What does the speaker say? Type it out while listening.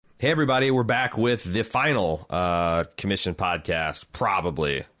Hey, everybody, we're back with the final commission podcast,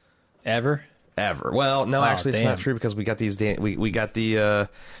 probably. Ever. Well, no, actually, it's damn. not true because we got these we got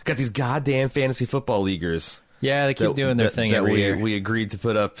these goddamn fantasy football leaguers. Yeah, they keep doing their thing every year. We agreed to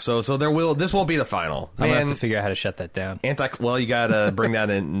put up. So this won't be the final. I'm going to have to figure out how to shut that down. Well, you got to bring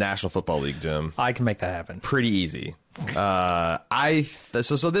that in National Football League, Jim. I can make that happen. Pretty easy. So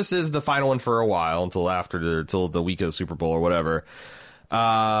this is the final one for a while until the week of the Super Bowl or whatever.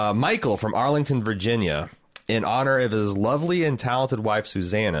 Michael from Arlington, Virginia, in honor of his lovely and talented wife,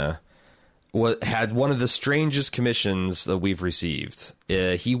 Susanna, had one of the strangest commissions that we've received.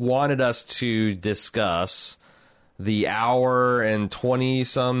 He wanted us to discuss the hour and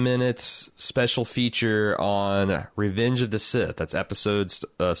 20-some minutes special feature on Revenge of the Sith. That's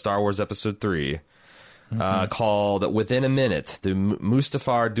Star Wars Episode 3, called Within a Minute, the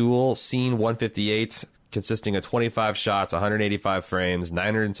Mustafar Duel, Scene 158, consisting of 25 shots, 185 frames,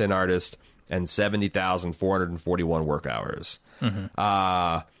 910 artists, and 70,441 work hours.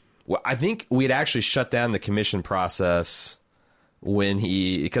 Well, I think we'd actually shut down the commission process when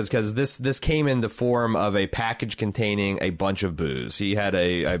because this came in the form of a package containing a bunch of booze. He had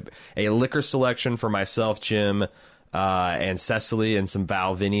a liquor selection for myself, Jim, and Cecily, and some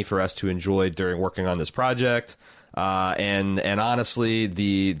Val Vinny for us to enjoy during working on this project. And honestly,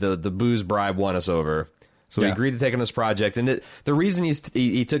 the booze bribe won us over. So we agreed to take on this project, and the reason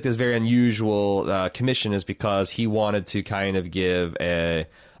he took this very unusual commission is because he wanted to kind of give a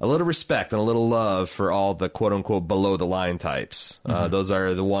little respect and a little love for all the quote-unquote below-the-line types. Those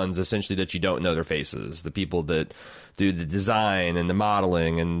are the ones, essentially, that you don't know their faces, the people that do the design and the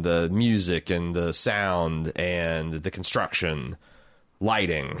modeling and the music and the sound and the construction,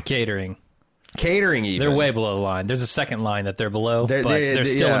 lighting. Catering, even. They're way below the line. There's a second line that they're below, but they're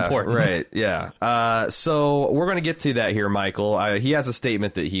still important. Right, yeah. So we're going to get to that here, Michael. He has a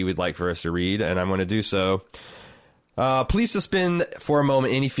statement that he would like for us to read, and I'm going to do so. Please suspend for a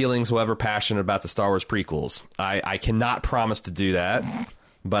moment any feelings, however passionate about the Star Wars prequels. I cannot promise to do that,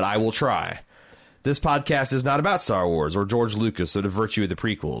 but I will try. This podcast is not about Star Wars or George Lucas or the virtue of the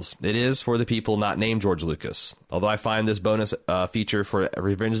prequels. It is for the people not named George Lucas. Although I find this bonus feature for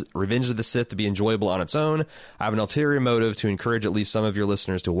Revenge of the Sith to be enjoyable on its own, I have an ulterior motive to encourage at least some of your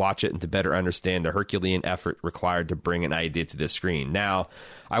listeners to watch it and to better understand the Herculean effort required to bring an idea to this screen. Now,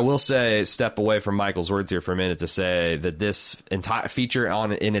 I will step away from Michael's words here for a minute to say that this entire feature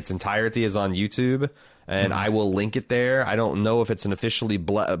in its entirety is on YouTube. And I will link it there. I don't know if it's an officially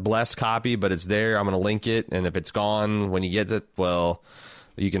blessed copy, but it's there. I'm going to link it. And if it's gone when you get it, well,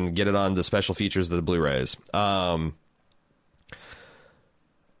 you can get it on the special features of the Blu-rays.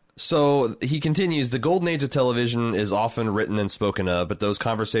 So he continues, the golden age of television is often written and spoken of, but those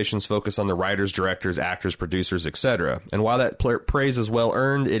conversations focus on the writers, directors, actors, producers, etc. And while that praise is well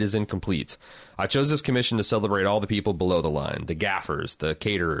earned, it is incomplete. I chose this commission to celebrate all the people below the line, the gaffers, the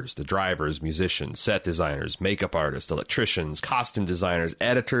caterers, the drivers, musicians, set designers, makeup artists, electricians, costume designers,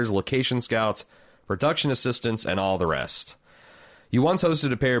 editors, location scouts, production assistants, and all the rest. You once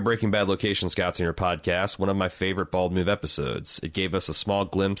hosted a pair of Breaking Bad location scouts in your podcast, one of my favorite Bald Move episodes. It gave us a small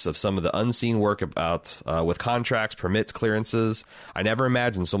glimpse of some of the unseen work with contracts, permits, clearances. I never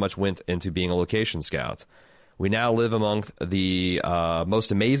imagined so much went into being a location scout. We now live among the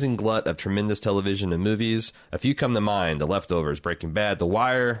most amazing glut of tremendous television and movies. A few come to mind: The Leftovers, Breaking Bad, The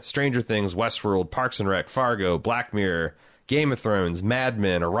Wire, Stranger Things, Westworld, Parks and Rec, Fargo, Black Mirror, Game of Thrones, Mad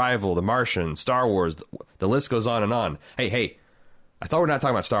Men, Arrival, The Martian, Star Wars. The list goes on and on. Hey. I thought we were not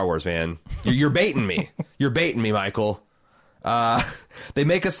talking about Star Wars, man. You're baiting me. You're baiting me, Michael. They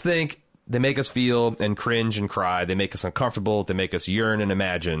make us think. They make us feel and cringe and cry. They make us uncomfortable. They make us yearn and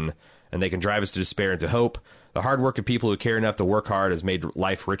imagine. And they can drive us to despair and to hope. The hard work of people who care enough to work hard has made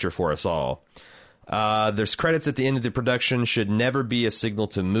life richer for us all. There's credits at the end of the production should never be a signal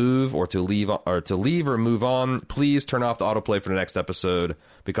to move or to leave or move on. Please turn off the autoplay for the next episode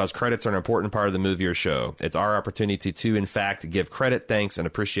because credits are an important part of the movie or show. It's our opportunity to, in fact, give credit, thanks, and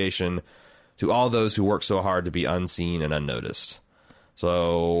appreciation to all those who work so hard to be unseen and unnoticed.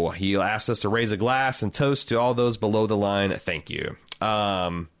 So he asked us to raise a glass and toast to all those below the line. Thank you.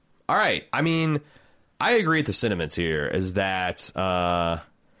 All right. I mean, I agree with the sentiments here is that a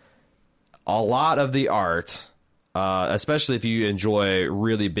lot of the art, especially if you enjoy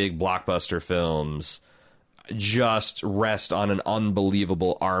really big blockbuster films, just rest on an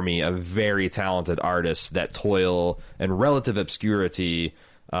unbelievable army of very talented artists that toil in relative obscurity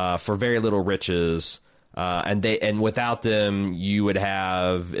for very little riches. And without them, you would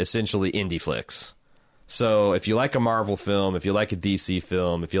have essentially indie flicks. So if you like a Marvel film, if you like a DC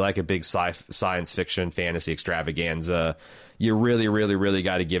film, if you like a big science fiction fantasy extravaganza, you really, really, really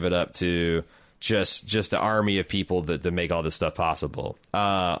got to give it up to just the army of people that make all this stuff possible.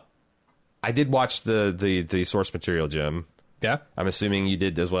 I did watch the source material, Jim. Yeah, I'm assuming you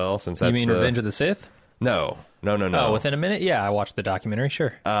did as well. Since that's Revenge of the Sith? No. Oh, within a minute? Yeah, I watched the documentary.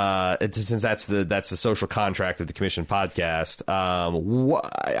 Sure. Since that's the social contract of the Commission podcast.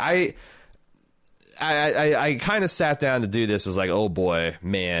 I kind of sat down to do this as like, oh boy,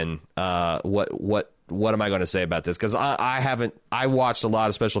 man, what am I going to say about this? Because I watched a lot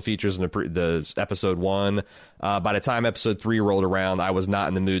of special features in the episode 1. By the time episode 3 rolled around, I was not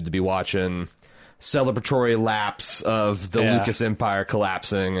in the mood to be watching celebratory laps of the Lucas Empire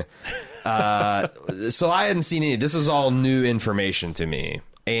collapsing. So I hadn't seen any. This is all new information to me.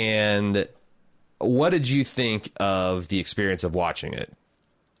 And what did you think of the experience of watching it?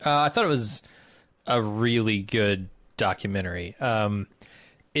 I thought it was a really good documentary.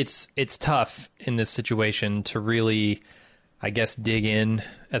 It's tough in this situation to really, I guess, dig in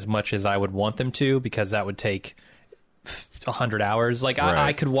as much as I would want them to, because that would take 100 hours. Like, right.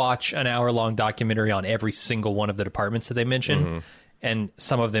 I could watch an hour-long documentary on every single one of the departments that they mention, and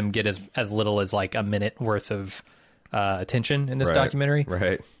some of them get as little as like a minute worth of attention in this documentary.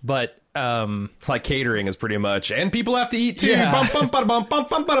 Right. But like catering is pretty much, and people have to eat too. Yeah. Bump, bump, bada, bump, bump,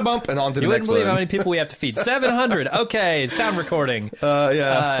 bump, bada, bump, and on to the next one. You wouldn't believe how many people we have to feed. 700. Okay, sound recording.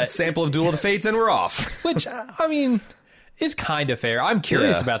 Sample of Duel of the Fates, and we're off. Which, I mean, is kind of fair. I'm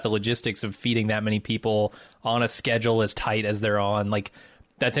curious about the logistics of feeding that many people on a schedule as tight as they're on. Like,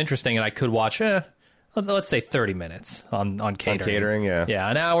 that's interesting, and I could watch, let's say 30 minutes on catering. On catering, yeah. Yeah,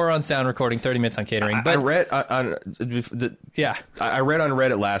 an hour on sound recording, 30 minutes on catering. But I read on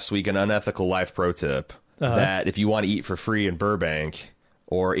Reddit last week an unethical life pro tip that if you want to eat for free in Burbank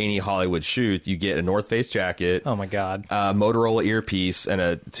or any Hollywood shoot, you get a North Face jacket. Oh my God! Motorola earpiece and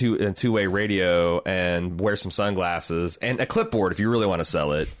a two-way radio, and wear some sunglasses and a clipboard if you really want to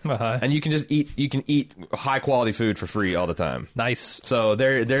sell it. And you can just eat. You can eat high quality food for free all the time. Nice. So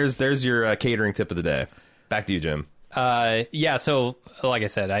there's your catering tip of the day. Back to you, Jim. Yeah. So like I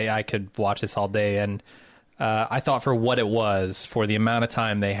said, I could watch this all day, and I thought for what it was, for the amount of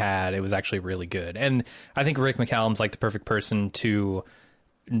time they had, it was actually really good. And I think Rick McCallum's like the perfect person to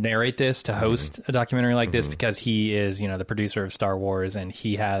narrate this, to host a documentary like this, because he is, the producer of Star Wars, and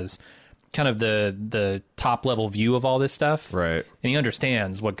he has kind of the top level view of all this stuff, right? And he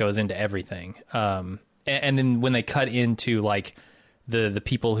understands what goes into everything. And then when they cut into like the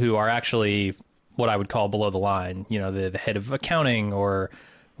people who are actually what I would call below the line, the head of accounting or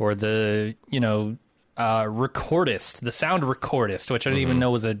the recordist, the sound recordist, which I didn't even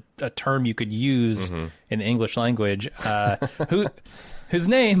know was a term you could use in the English language, whose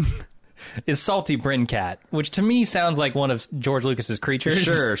name is Salty Brincat, which to me sounds like one of George Lucas's creatures.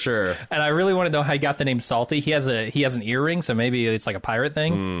 Sure. And I really want to know how he got the name Salty. He has an earring, so maybe it's like a pirate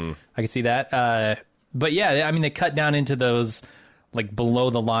thing. I can see that. But yeah, I mean, they cut down into those like below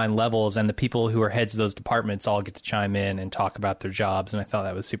the line levels, and the people who are heads of those departments all get to chime in and talk about their jobs, and I thought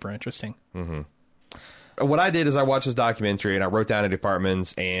that was super interesting. What I did is I watched this documentary and I wrote down the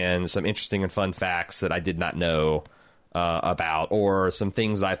departments and some interesting and fun facts that I did not know about, or some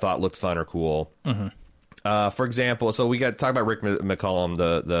things that I thought looked fun or cool. For example, so we got to talk about Rick McCallum,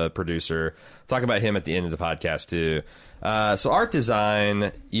 the producer. Talk about him at the end of the podcast too. So art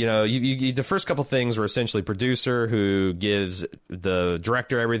design, you the first couple things were essentially producer, who gives the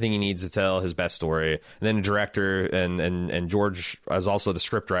director everything he needs to tell his best story, and then the director and George is also the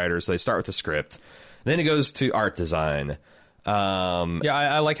script writer. So they start with the script, then it goes to art design.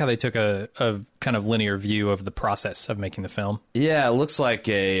 I like how they took a kind of linear view of the process of making the film. Yeah, it looks like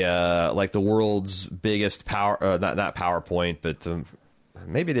like the world's biggest not PowerPoint, but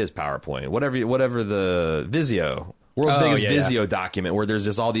maybe it is PowerPoint. Whatever the Visio. World's biggest Visio document, where there's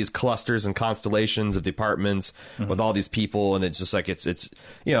just all these clusters and constellations of departments with all these people, and it's just like it's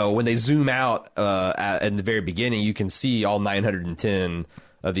when they zoom out in the very beginning, you can see all 910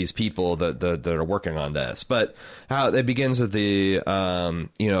 of these people that are working on this. But how it begins with the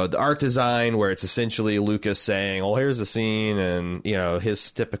the art design, where it's essentially Lucas saying, well, here's the scene, and his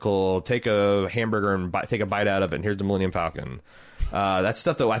typical take a hamburger and take a bite out of it, and here's the Millennium Falcon. That's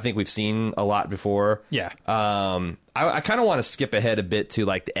stuff that I think we've seen a lot before. Yeah. I kind of want to skip ahead a bit to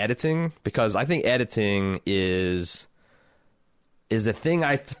like the editing, because I think editing is the thing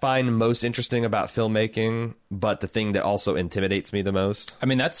I find most interesting about filmmaking, but the thing that also intimidates me the most. I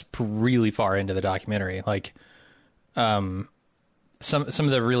mean, that's really far into the documentary. Like, some of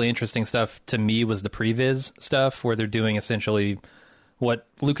the really interesting stuff to me was the previs stuff, where they're doing essentially what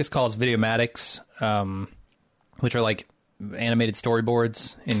Lucas calls videomatics, which are like animated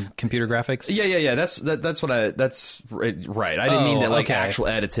storyboards in computer graphics. Yeah. That's right. I didn't mean that like okay. actual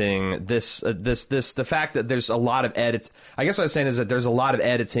editing. The fact that there's a lot of edits. I guess what I was saying is that there's a lot of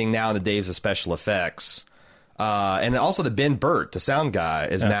editing now in the days of special effects. And also the Ben Burt, the sound guy,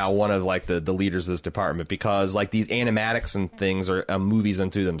 is now one of like the leaders of this department, because like these animatics and things are movies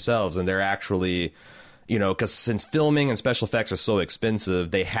unto themselves, and they're actually, you know, because since filming and special effects are so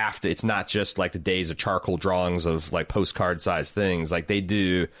expensive, they have to. It's not just like the days of charcoal drawings of like postcard sized things. Like they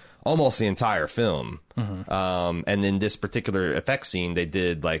do almost the entire film. And in this particular effect scene, they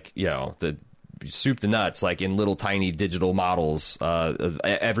did like, you know, the soup to nuts, like in little tiny digital models of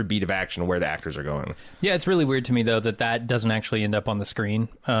every beat of action, where the actors are going. Yeah, it's really weird to me though that doesn't actually end up on the screen,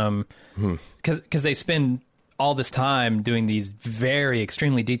 because they spend all this time doing these very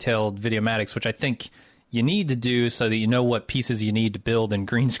extremely detailed videomatics, which I think you need to do so that you know what pieces you need to build in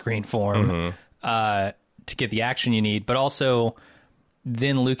green screen form to get the action you need. But also,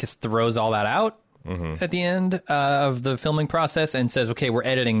 then Lucas throws all that out at the end of the filming process and says, okay, we're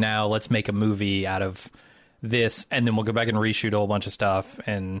editing now, let's make a movie out of this, and then we'll go back and reshoot a whole bunch of stuff.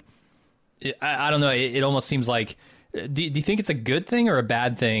 And I don't know, it almost seems like, do you think it's a good thing or a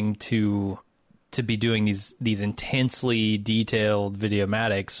bad thing to be doing these intensely detailed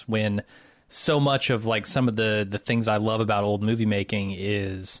videomatics when so much of like some of the things I love about old movie making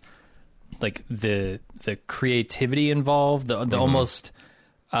is like the creativity involved, the almost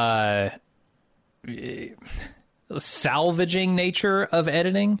salvaging nature of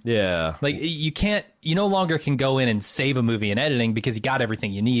editing. Yeah. Like you no longer can go in and save a movie in editing because you got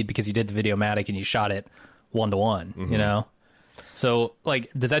everything you need because you did the Videomatic and you shot it 1-to-1, you know? So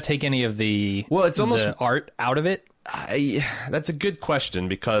like, does that take any of the art out of it? That's a good question,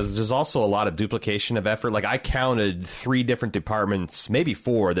 because there's also a lot of duplication of effort. Like I counted 3 different departments, maybe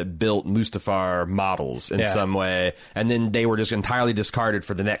 4, that built Mustafar models in some way, and then they were just entirely discarded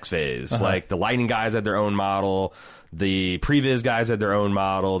for the next phase. Like the lighting guys had their own model, the previs guys had their own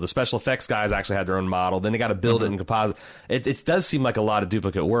model, the special effects guys actually had their own model. Then they got to build it in composite. It does seem like a lot of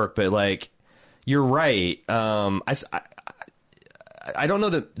duplicate work, but like you're right. I don't know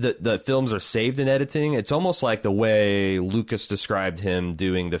that the films are saved in editing. It's almost like the way Lucas described him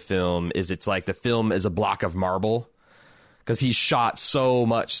doing the film is it's like the film is a block of marble, because he's shot so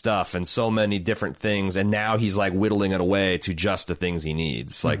much stuff and so many different things, and now he's like whittling it away to just the things he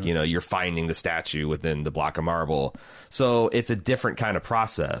needs. Like, you know, you're finding the statue within the block of marble. So it's a different kind of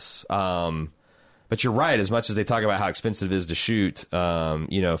process. But you're right, as much as they talk about how expensive it is to shoot,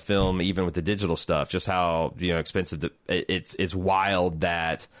 you know, film, even with the digital stuff, just how, you know, expensive it's wild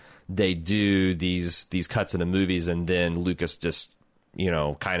that they do these cuts in the movies, and then Lucas just, you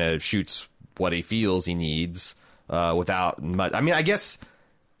know, kind of shoots what he feels he needs without much. I mean, I guess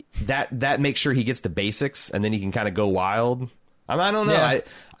that makes sure he gets the basics, and then he can kind of go wild. I don't know. Yeah,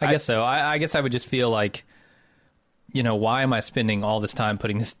 I guess so. I guess I would just feel like, you know, why am I spending all this time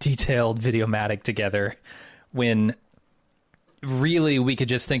putting this detailed Videomatic together when really we could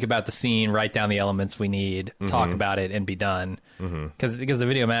just think about the scene, write down the elements we need, talk about it, and be done? Because the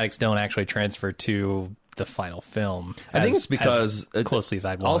Videomatics don't actually transfer to the final film. I think it's because closely as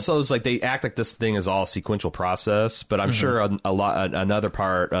I'd want. Also, it's like they act like this thing is all sequential process, but I'm sure another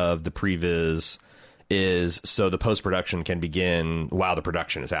part of the previs is so the post-production can begin while the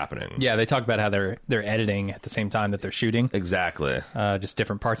production is happening. Yeah, they talk about how they're editing at the same time that they're shooting. Exactly. Just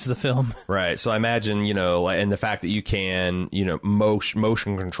different parts of the film. Right. So I imagine, you know, and the fact that you can, you know,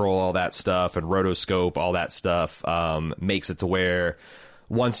 motion control all that stuff and rotoscope all that stuff makes it to where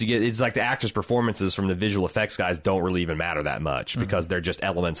once you get, it's like the actors' performances from the visual effects guys don't really even matter that much because they're just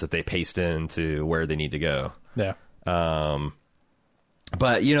elements that they paste into where they need to go. Yeah.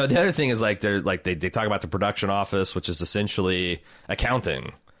 But, you know, the other thing is like they talk about the production office, which is essentially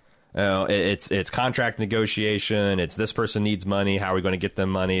accounting. You know, it's contract negotiation. It's this person needs money. How are we going to get them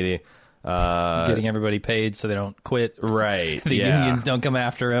money? Getting everybody paid so they don't quit. Right. The unions don't come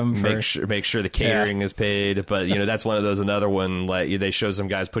after them. Make sure the catering is paid. But, you know, that's one of those, another one, like they show some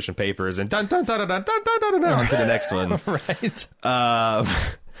guys pushing papers and dun dun dun dun dun dun dun dun to the next one. Right.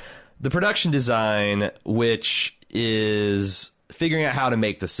 The production design, which is figuring out how to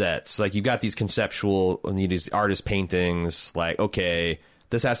make the sets. Like you've got these conceptual, these artist paintings, like, okay,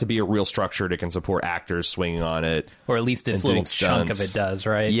 this has to be a real structure that can support actors swinging on it. Or at least this little chunk of it does,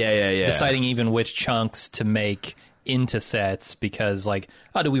 right? Yeah. Deciding even which chunks to make into sets because, like,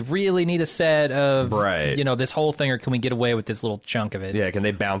 oh, do we really need a set of, you know, this whole thing, or can we get away with this little chunk of it? Yeah, can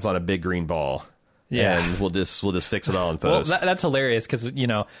they bounce on a big green ball? Yeah. And we'll just fix it all in post. Well, that's hilarious because, you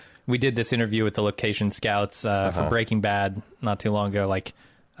know, we did this interview with the location scouts for Breaking Bad not too long ago, like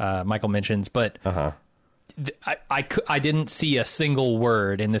Michael mentions, but I didn't see a single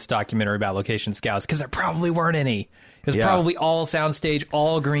word in this documentary about location scouts because there probably weren't any. It was probably all soundstage,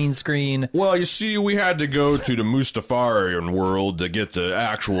 all green screen. Well, you see, we had to go to the Mustafarian world to get the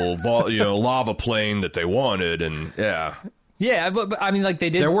actual lava plane that they wanted, and Yeah, but I mean, like, they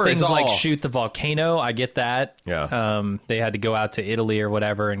did things like shoot the volcano. I get that. Yeah. They had to go out to Italy or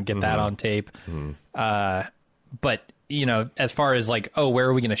whatever and get that on tape. But, you know, as far as like, oh, where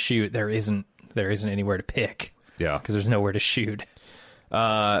are we going to shoot? There isn't anywhere to pick. Yeah. Because there's nowhere to shoot.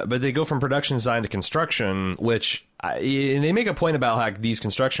 But they go from production design to construction, which and they make a point about how these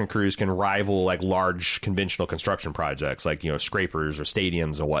construction crews can rival like large conventional construction projects, like, you know, scrapers or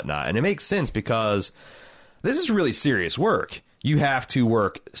stadiums and whatnot. And it makes sense because this is really serious work. You have to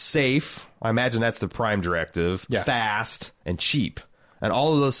work safe. I imagine that's the prime directive. Yeah. Fast and cheap. And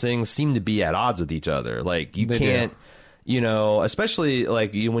all of those things seem to be at odds with each other. Like, you can't, you know, especially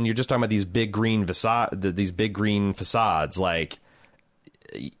like when you're just talking about these big green facades, like,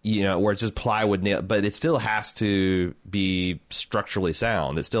 you know, where it's just plywood nail, but it still has to be structurally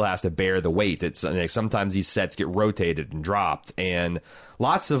sound. It still has to bear the weight. It's like, sometimes these sets get rotated and dropped, and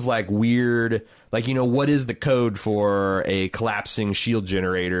lots of like weird, like, you know, what is the code for a collapsing shield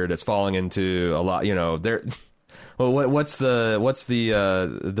generator that's falling into a lot, you know, there. Well, what's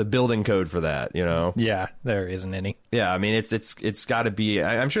the building code for that, you know? Yeah, there isn't any. Yeah, I mean, it's got to be.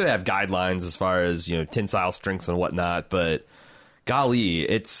 I'm sure they have guidelines as far as, you know, tensile strengths and whatnot, but golly,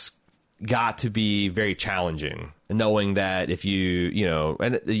 it's got to be very challenging, knowing that if you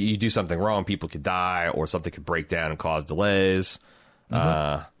do something wrong, people could die or something could break down and cause delays.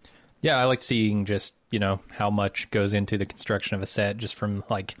 Yeah, I like seeing just, you know, how much goes into the construction of a set, just from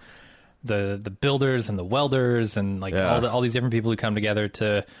like the builders and the welders and like all these different people who come together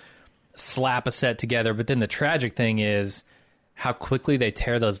to slap a set together. But then the tragic thing is how quickly they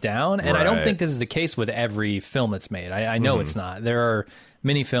tear those down. And I don't think this is the case with every film that's made. I know it's not. There are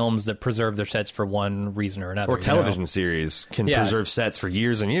many films that preserve their sets for one reason or another. Or television series can preserve sets for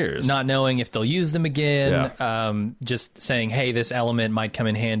years and years. Not knowing if they'll use them again. Just saying, hey, this element might come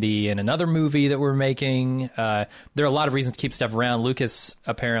in handy in another movie that we're making. There are a lot of reasons to keep stuff around.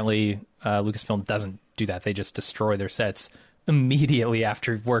 Lucasfilm doesn't do that. They just destroy their sets immediately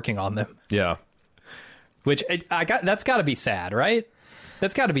after working on them. Yeah. Which that's got to be sad, right?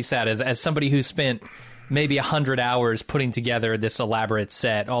 That's got to be sad as somebody who spent maybe 100 hours putting together this elaborate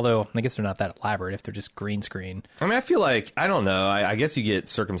set. Although I guess they're not that elaborate if they're just green screen. I mean, I feel like, I don't know. I guess you get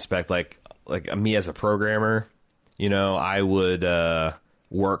circumspect. Like me as a programmer, you know, I would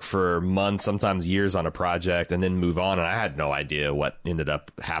work for months, sometimes years on a project, and then move on. And I had no idea what ended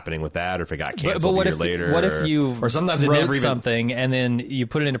up happening with that, or if it got canceled a year later. What if you or sometimes wrote it never even something and then you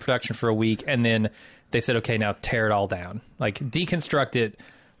put it into production for a week, and then they said, okay, now tear it all down. Like, deconstruct it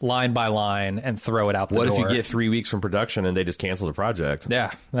line by line and throw it out the door. What if you get 3 weeks from production and they just cancel the project?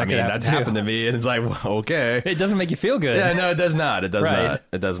 Yeah. That's happened to me, and it's like, well, okay. It doesn't make you feel good. Yeah, no, it does not. It does not.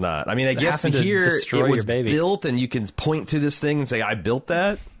 It does not. I mean, I guess here it was built, and you can point to this thing and say, I built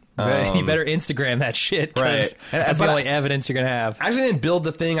that. You better Instagram that shit, because that's the only evidence you're going to have. I actually didn't build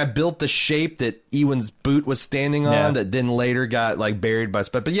the thing. I built the shape that Ewan's boot was standing on that then later got like buried by...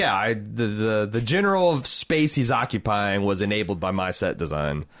 But yeah, the general space he's occupying was enabled by my set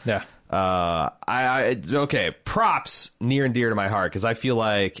design. Yeah. Okay, props near and dear to my heart, because I feel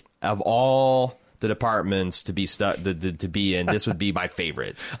like of all the departments to be to be in, this would be my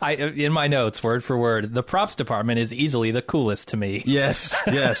favorite. In my notes, word for word, the props department is easily the coolest to me. Yes.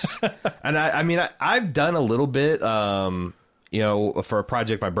 And I mean, I've done a little bit, you know, for a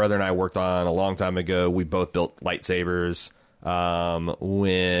project my brother and I worked on a long time ago. We both built lightsabers.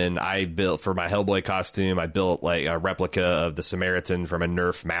 When I built for my Hellboy costume, I built like a replica of the Samaritan from a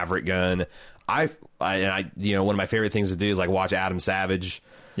Nerf Maverick gun. I you know, one of my favorite things to do is like watch Adam Savage.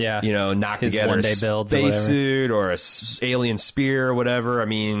 Yeah, you know, knock his together a spacesuit or a alien spear or whatever. I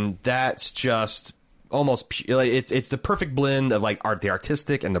mean, that's just almost like it's the perfect blend of like the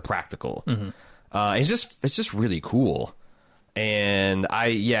artistic and the practical. It's just really cool. And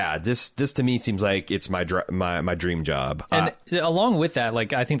this to me seems like it's my dream job. And along with that,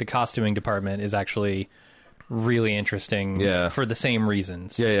 like, I think the costuming department is actually really interesting for the same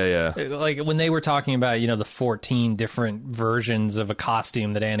reasons. Yeah. Like when they were talking about, you know, the 14 different versions of a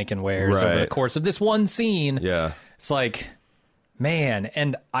costume that Anakin wears over the course of this one scene. Yeah. It's like, Man,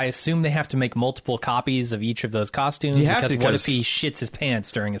 and I assume they have to make multiple copies of each of those costumes, because what if he shits his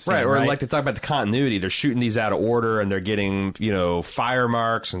pants during a scene, right? Or like to talk about the continuity, they're shooting these out of order, and they're getting, fire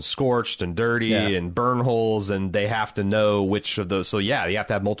marks and scorched and dirty and burn holes, and they have to know which of those. So yeah, you have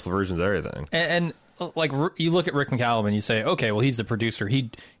to have multiple versions of everything. And like, you look at Rick McCallum and you say, okay, well, he's the producer.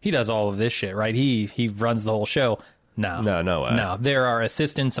 He does all of this shit, right? He runs the whole show. No way. No, there are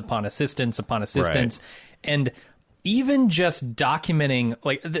assistants upon assistants upon assistants, and even just documenting,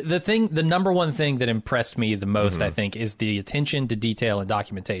 like, the number one thing that impressed me the most, I think, is the attention to detail and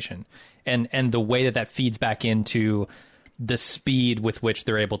documentation, and the way that feeds back into the speed with which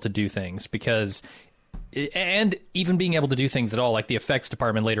they're able to do things, because, and even being able to do things at all, like the effects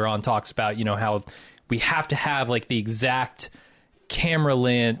department later on talks about, how we have to have, like, the exact camera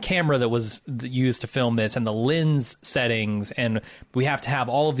that was used to film this, and the lens settings, and we have to have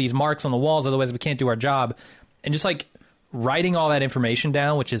all of these marks on the walls, otherwise we can't do our job. And just, like, writing all that information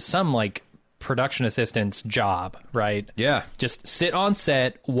down, which is some, like, production assistant's job, right? Yeah. Just sit on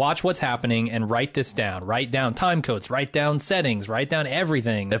set, watch what's happening, and write this down. Write down time codes, write down settings, write down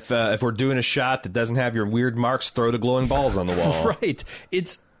everything. If we're doing a shot that doesn't have your weird marks, throw the glowing balls on the wall. Right.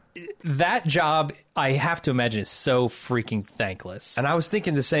 That job, I have to imagine, is so freaking thankless. And I was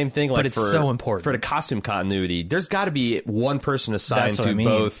thinking the same thing, like, but it's so important. For the costume continuity, there's got to be one person assigned to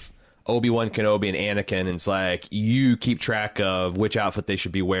both Obi-Wan Kenobi and Anakin, and it's like, you keep track of which outfit they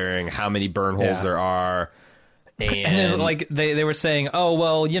should be wearing, how many burn holes there are. And then, like, they were saying, oh,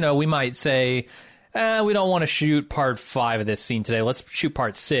 well, we might say, we don't want to shoot part 5 of this scene today. Let's shoot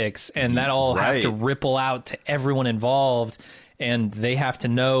part 6. And that all has to ripple out to everyone involved. And they have to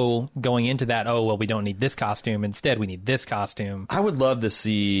know going into that, oh, well, we don't need this costume. Instead, we need this costume. I would love to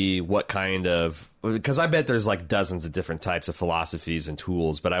see what kind of... Because I bet there's, like, dozens of different types of philosophies and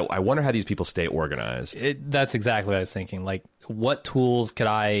tools, but I wonder how these people stay organized. That's exactly what I was thinking. Like, what tools could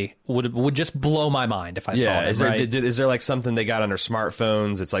would just blow my mind if I saw them, is there, like, something they got on their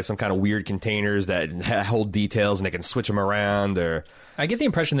smartphones? It's, like, some kind of weird containers that hold details and they can switch them around, or... I get the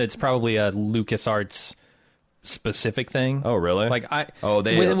impression that it's probably a LucasArts specific thing. Oh, really? Like,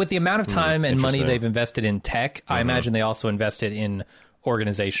 with the amount of time and money they've invested in tech, I imagine they also invested in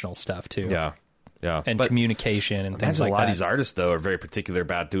organizational stuff too. Yeah. And communication and things like that. A lot of these artists, though, are very particular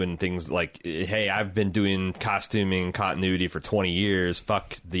about doing things like, hey, I've been doing costuming continuity for 20 years.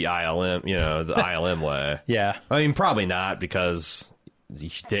 Fuck the ILM, the ILM way. Yeah. I mean, probably not, because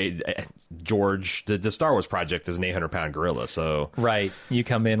George, the Star Wars project is an 800-pound gorilla, so... Right. You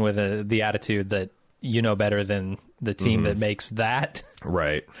come in with the attitude that you know better than the team that makes that.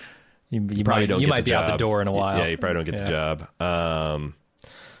 Right. You might be out the door in a while. Yeah, you probably don't get the job.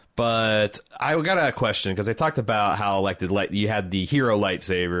 But I got a question, because I talked about how, like, you had the hero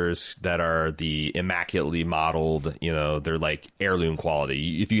lightsabers that are the immaculately modeled, they're like heirloom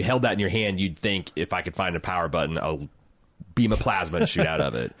quality. If you held that in your hand, you'd think, if I could find a power button, I'll beam of plasma and shoot out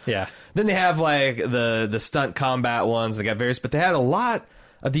of it. Yeah. Then they have, like, the stunt combat ones. They got various, but they had a lot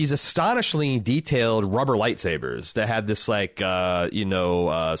of these astonishingly detailed rubber lightsabers that had this, like,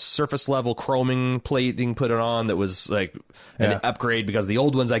 surface level chroming plating put on that was, like, an upgrade, because the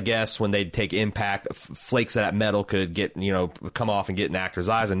old ones, I guess, when they'd take impact, flakes of that metal could get, come off and get in actors'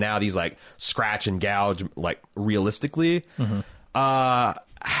 eyes. And now these, like, scratch and gouge, like, realistically. How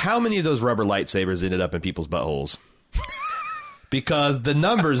many of those rubber lightsabers ended up in people's buttholes? Because the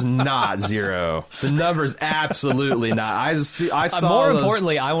number's not 0. The number's absolutely not. I saw. More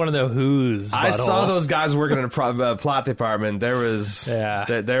importantly, I want to know whose. I saw those guys working in a plot department. There was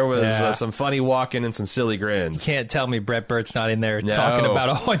some funny walking and some silly grins. You can't tell me Brett Burt's not in there talking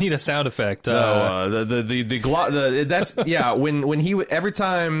about, I need a sound effect. That's when he every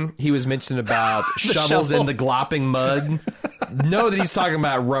time he was mentioning about shovels in the glopping mud, know that he's talking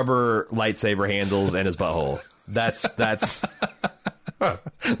about rubber lightsaber handles and his butthole. That's that's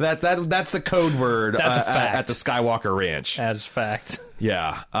the code word at the Skywalker Ranch. That's fact.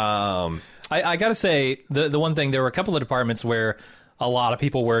 Yeah. I gotta say, the one thing, there were a couple of departments where a lot of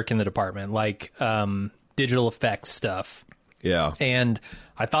people work in the department, like digital effects stuff. Yeah. And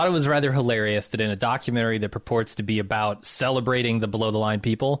I thought it was rather hilarious that in a documentary that purports to be about celebrating the below the line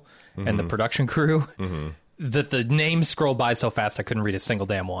people and the production crew, that the names scrolled by so fast I couldn't read a single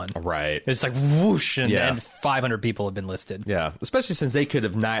damn one. Right. It's like whoosh, and 500 people have been listed. Yeah, especially since they could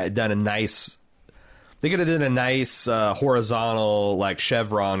have done a nice... They could have done a nice horizontal, like,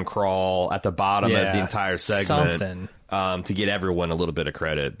 chevron crawl at the bottom of the entire segment. To get everyone a little bit of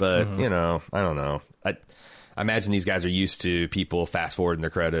credit. But, I don't know. I imagine these guys are used to people fast-forwarding their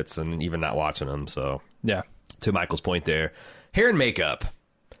credits and even not watching them, so... Yeah. To Michael's point there. Hair and makeup.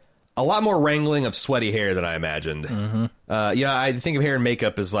 a lot more wrangling of sweaty hair than I imagined. Yeah, I think of hair and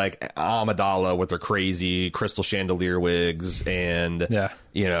makeup as like Amidala with her crazy crystal chandelier wigs and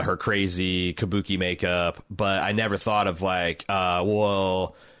her crazy kabuki makeup. But I never thought of like,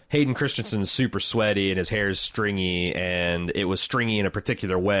 well, Hayden Christensen's super sweaty and his hair's stringy, and it was stringy in a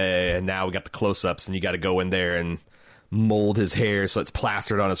particular way, and now we got the close-ups, and you got to go in there and mold his hair so it's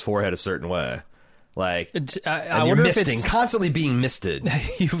plastered on his forehead a certain way. Like, I you're wonder misting, if it's constantly being misted.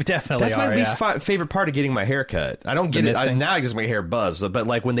 You definitely That's are. my least favorite part of getting my hair cut. I don't get it. Now I just my hair buzz. But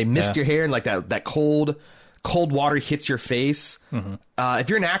like when they mist your hair and like that cold water hits your face. If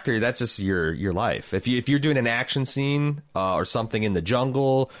you're an actor, that's just your life. If you're doing an action scene or something in the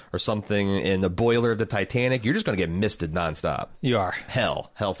jungle or something in the boiler of the Titanic, you're just going to get misted nonstop. You are.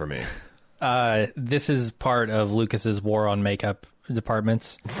 Hell for me. This is part of Lucas's war on makeup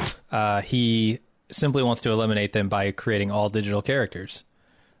departments. He simply wants to eliminate them by creating all digital characters.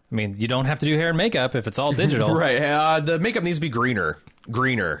 I mean, you don't have to do hair and makeup if it's all digital. Right. The makeup needs to be greener.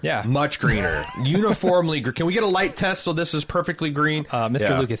 Yeah. Much greener. Uniformly. Can we get a light test so this is perfectly green?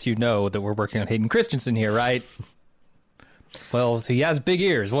 Mr. Lucas, you know that we're working on Hayden Christensen here, right? Well, he has big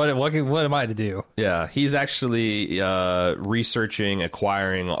ears. What am I to do? Yeah, he's actually researching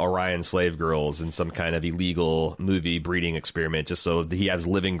acquiring Orion slave girls in some kind of illegal movie breeding experiment just so that he has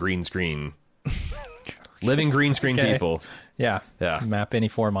living green screen. Living green screen people. Yeah. Yeah. Map any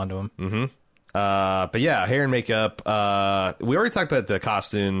form onto them. But yeah, hair and makeup. We already talked about the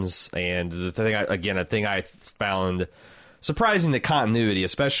costumes, and the thing I found surprising, the continuity,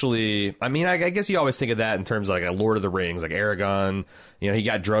 especially. I mean, I guess you always think of that in terms of like a Lord of the Rings, like Aragorn. He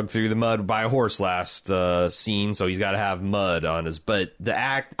got drugged through the mud by a horse last scene, so he's got to have mud on his. But the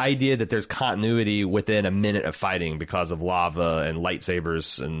idea that there's continuity within a minute of fighting because of lava and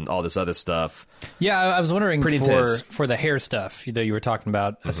lightsabers and all this other stuff. Yeah, I was wondering Pretty intense. for the hair stuff that you were talking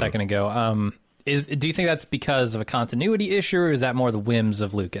about a second ago. Do you think that's because of a continuity issue, or is that more the whims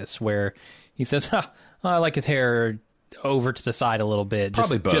of Lucas, where he says, I like his hair over to the side a little bit,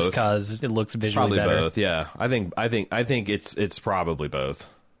 Probably both. Just because it looks visually better. Both, yeah. I think it's probably both.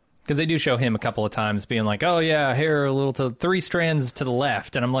 Because they do show him a couple of times being like, "Oh yeah, hair a little to 3 strands to the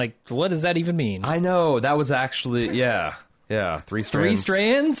left," and I'm like, "What does that even mean?" I know that was actually 3 strands. 3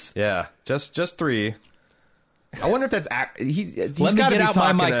 strands? Yeah, just 3. I wonder if that's he's Let me gotta get be out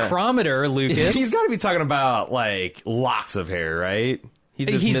my talking micrometer, Lucas. He's got to be talking about like locks of hair, right?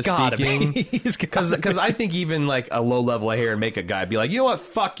 He's gotta be. Misspeaking. Because I think even like a low level hair and makeup guy would be like, you know what,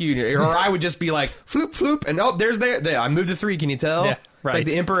 fuck you, or I would just be like, floop floop, and there's there. I moved to 3. Can you tell? Yeah, It's right. like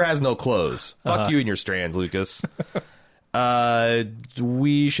the emperor has no clothes. Fuck you and your strands, Lucas.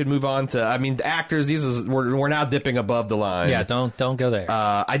 We should move on to. I mean, actors. We're now dipping above the line. Yeah, don't go there.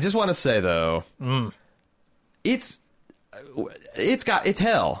 I just want to say though, it's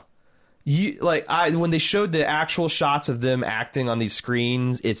hell. When they showed the actual shots of them acting on these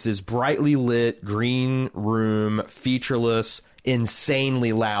screens, it's this brightly lit green room, featureless,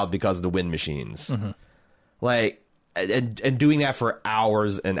 insanely loud because of the wind machines. Like, and doing that for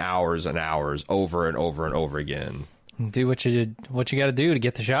hours and hours and hours over and over and over again. Do what you got to do to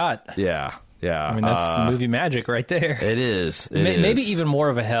get the shot. Yeah. I mean, that's movie magic right there. It is. Maybe even more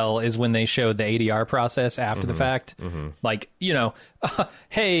of a hell is when they showed the ADR process after the fact. Like,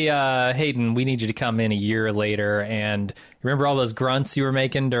 hey, Hayden, we need you to come in a year later. And remember all those grunts you were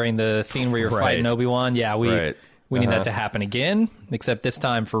making during the scene where you were fighting Obi-Wan? Yeah, we need that to happen again, except this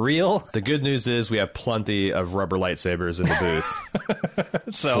time for real. The good news is we have plenty of rubber lightsabers in the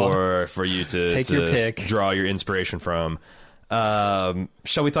booth for you to take your pick, draw your inspiration from.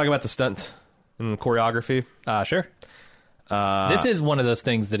 Shall we talk about the stunt and the choreography? Sure. This is one of those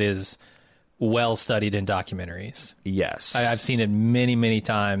things that is well studied in documentaries. Yes. I've seen it many, many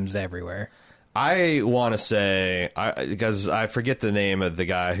times everywhere. I want to say, because I forget the name of the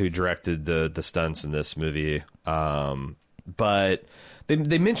guy who directed the stunts in this movie, but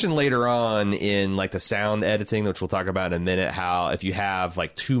they mentioned later on in like the sound editing, which we'll talk about in a minute, how if you have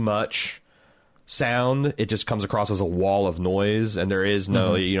like too much sound, it just comes across as a wall of noise, and there is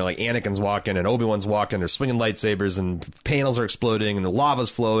no, like Anakin's walking and Obi-Wan's walking, they're swinging lightsabers and panels are exploding and the lava's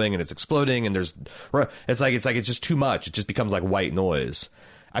flowing and it's exploding and it's just too much. It just becomes like white noise.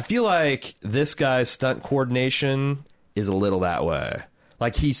 I feel like this guy's stunt coordination is a little that way.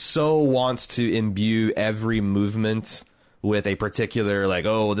 Like, he so wants to imbue every movement with a particular, like,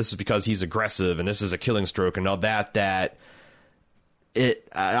 oh, this is because he's aggressive and this is a killing stroke and all that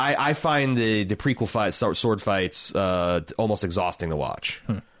I find the prequel fights, sword fights, almost exhausting to watch.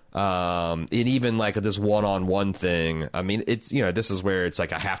 And even like this one-on-one thing. I mean, it's, this is where it's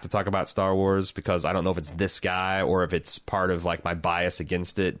like I have to talk about Star Wars because I don't know if it's this guy or if it's part of like my bias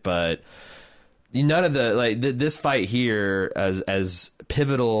against it, but none of the this fight here as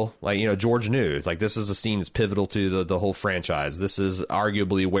pivotal, George knew like this is a scene that's pivotal to the whole franchise. This is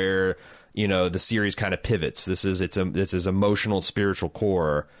arguably where the series kind of pivots. This is it's his emotional, spiritual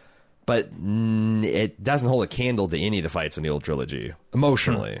core, but it doesn't hold a candle to any of the fights in the old trilogy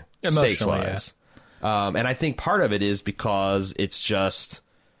emotionally, stakes wise. Yeah. And I think part of it is because it's just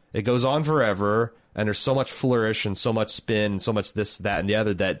it goes on forever. And there's so much flourish and so much spin and so much this, that, and the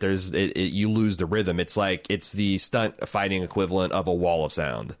other that you lose the rhythm. It's like it's the stunt fighting equivalent of a wall of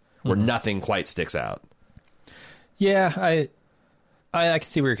sound where nothing quite sticks out. Yeah, I can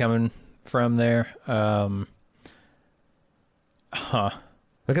see where you're coming from there. Because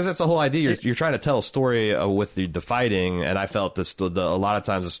that's the whole idea. You're trying to tell a story with the fighting, and I felt a lot of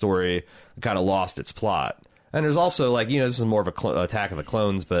times the story kind of lost its plot. And there's also, like, this is more of a Attack of the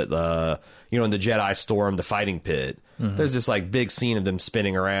Clones, but, in the Jedi Storm, the fighting pit, there's this, like, big scene of them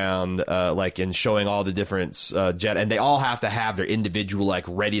spinning around, and showing all the different Jedi, and they all have to have their individual, like,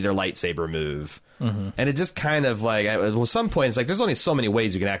 ready their lightsaber move. And it just kind of, like, at some point, it's like, there's only so many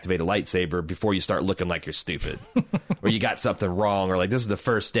ways you can activate a lightsaber before you start looking like you're stupid. Or you got something wrong, or, like, this is the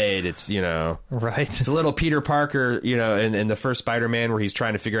first date, it's, Right. It's a little Peter Parker, in the first Spider-Man where he's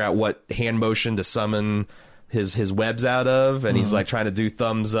trying to figure out what hand motion to summon his webs out of, and he's like trying to do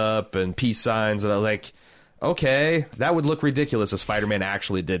thumbs up and peace signs, and I was like, okay, that would look ridiculous if Spider-Man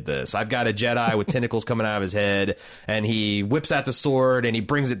actually did this. I've got a Jedi with tentacles coming out of his head, and he whips out the sword, and he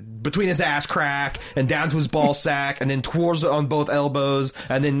brings it between his ass crack and down to his ball sack, and then twirls it on both elbows,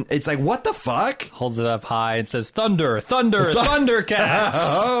 and then it's like, what the fuck? Holds it up high and says, "Thunder, thunder, Thundercats!"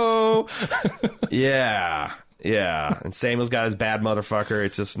 Oh, yeah. Yeah, and Samuel's got his bad motherfucker.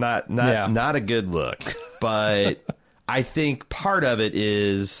 It's just not a good look. But I think part of it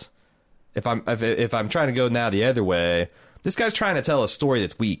is if I'm trying to go now the other way, this guy's trying to tell a story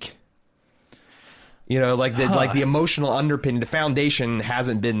that's weak. Like the emotional underpinning, the foundation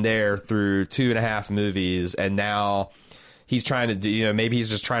hasn't been there through 2.5 movies, and now he's trying to do. Maybe he's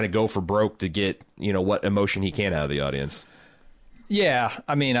just trying to go for broke to get what emotion he can out of the audience. Yeah,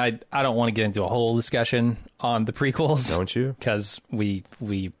 I mean, I don't want to get into a whole discussion on the prequels. Don't you? Because we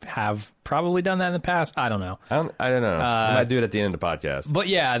have probably done that in the past. I don't know. I don't know. I might do it at the end of the podcast. But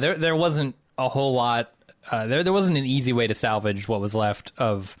yeah, there wasn't a whole lot. There wasn't an easy way to salvage what was left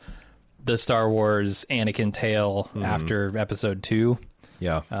of the Star Wars Anakin tale after Episode 2.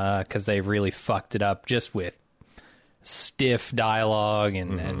 Yeah. Because they really fucked it up just with stiff dialogue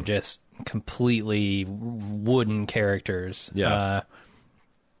and just completely wooden characters. Yeah.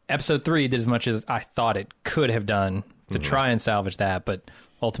 Episode 3 did as much as I thought it could have done to try and salvage that, but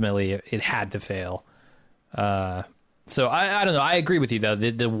ultimately it had to fail. So I don't know. I agree with you though.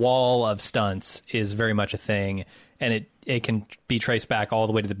 The wall of stunts is very much a thing, and it can be traced back all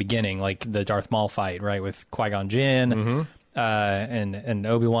the way to the beginning, like the Darth Maul fight, right, with Qui-Gon Jinn and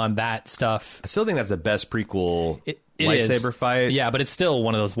Obi-Wan. That stuff. I still think that's the best prequel It lightsaber is. fight. Yeah, but it's still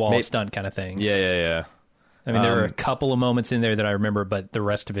one of those wall of stunt kind of things. Yeah. I mean, there are a couple of moments in there that I remember, but the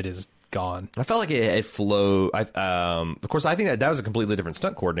rest of it is gone. I felt like it flowed. Of course, I think that was a completely different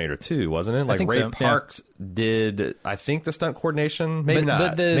stunt coordinator too, wasn't it? Like think Ray so, Parks did, I think, the stunt coordination. Maybe not.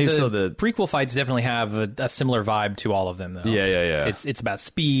 But Maybe the still the prequel fights definitely have a similar vibe to all of them, though. Yeah. It's about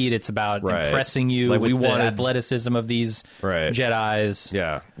speed. It's about Right. impressing you Like, with we the wanted- athleticism of these Right. Jedis.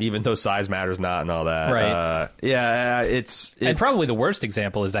 Yeah, even though size matters not and all that. Right. It's And probably the worst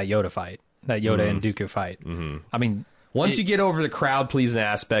example is that Yoda fight, that Yoda and Dooku fight. I mean, once you get over the crowd pleasing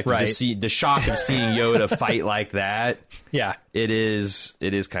aspect, Right. and just see the shock of seeing Yoda fight like that. yeah, It is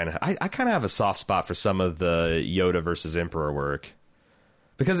kind of. I kind of have a soft spot for some of the Yoda versus Emperor work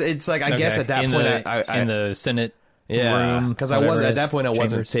because it's like I guess at that in point in the Senate yeah, room, because I wasn't whatever at it that is, point. I wasn't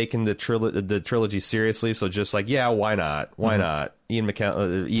chambers. taking the trilogy seriously. So just like, yeah, why not? Why not? Ian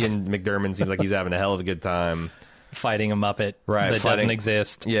McDermott seems like he's having a hell of a good time fighting a Muppet Right, that fighting- doesn't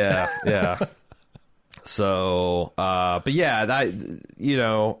exist. Yeah. So, but yeah,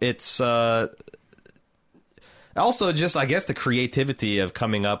 it's also just, I guess, the creativity of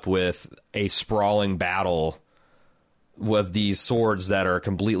coming up with a sprawling battle with these swords that are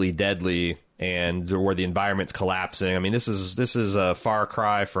completely deadly and where the environment's collapsing. I mean, this is a far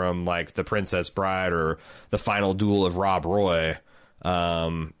cry from like The Princess Bride or the final duel of Rob Roy.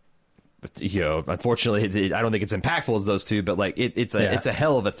 But, unfortunately, I don't think it's impactful as those two, but like it's a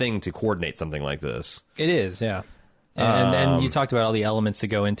hell of a thing to coordinate something like this. It is, yeah. And you talked about all the elements that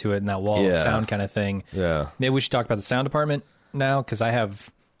go into it and that wall of Yeah. sound kind of thing. Yeah. Maybe we should talk about the sound department now, because I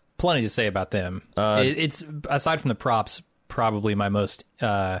have plenty to say about them. It's aside from the props, probably my most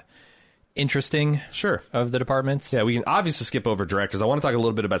interesting Sure. of the departments. Yeah, we can obviously skip over directors. I want to talk a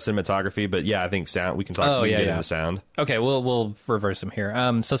little bit about cinematography, but yeah, I think sound. We can talk. We can get into sound. Okay, we'll reverse them here.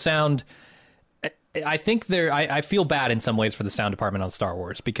 So sound. I think I feel bad in some ways for the sound department on Star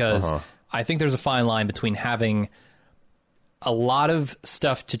Wars because I think there's a fine line between having a lot of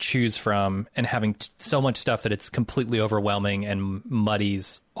stuff to choose from and having so much stuff that it's completely overwhelming and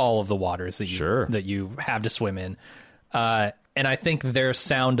muddies all of the waters that you have to swim in. And I think their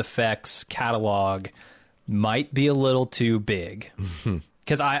sound effects catalog might be a little too big.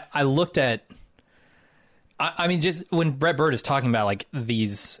 Because I looked at... I mean, just when Brett Bird is talking about like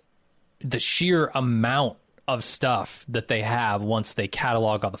the sheer amount of stuff that they have once they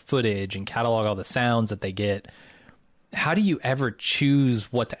catalog all the footage and catalog all the sounds that they get, how do you ever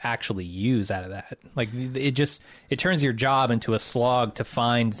choose what to actually use out of that? Like, it turns your job into a slog to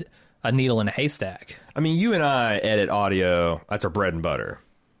find a needle in a haystack. I mean, you and I edit audio. That's our bread and butter.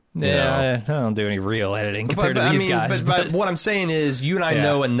 Yeah, I don't do any real editing compared to these guys. But what I'm saying is, you and I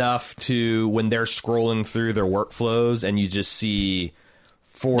know enough to, when they're scrolling through their workflows and you just see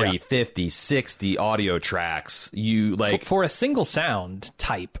 40, 50, 60 audio tracks, you like... For a single sound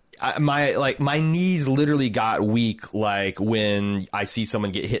type... My knees literally got weak like when I see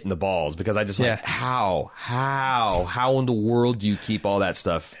someone get hit in the balls because I just like how in the world do you keep all that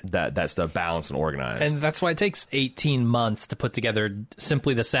stuff balanced and organized? And that's why it takes 18 months to put together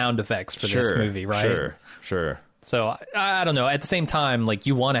simply the sound effects for this movie, right? Sure. So I don't know. At the same time, like,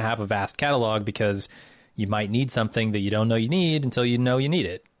 you want to have a vast catalog because you might need something that you don't know you need until you know you need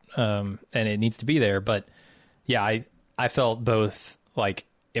it, and it needs to be there. But yeah, I felt both like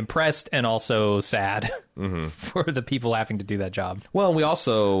impressed and also sad for the people having to do that job. Well, we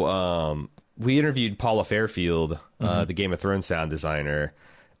also we interviewed Paula Fairfield, the Game of Thrones sound designer,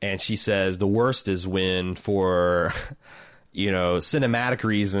 and she says the worst is when, for cinematic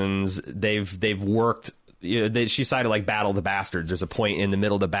reasons, they've worked. She cited like Battle of the Bastards. There's a point in the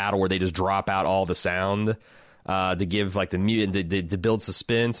middle of the battle where they just drop out all the sound to give like the mute to build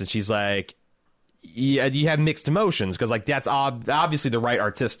suspense, and she's like, yeah, you have mixed emotions because like that's obviously the right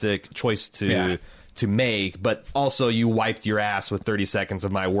artistic choice to make, but also you wiped your ass with 30 seconds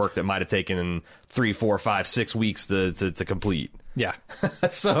of my work that might have taken 3, 4, 5, 6 weeks to complete. Yeah.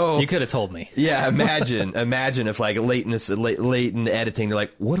 So you could have told me. Yeah, imagine if like late in the editing, they're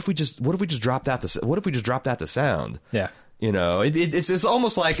like, what if we just dropped out the sound? Yeah. It's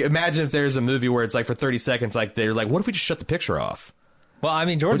almost like, imagine if there's a movie where it's like for 30 seconds, like they're like, what if we just shut the picture off? Well, I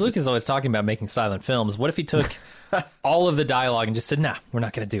mean, George Lucas is always talking about making silent films. What if he took all of the dialogue and just said, "Nah, we're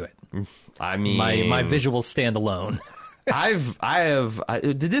not going to do it"? I mean, my visuals stand alone.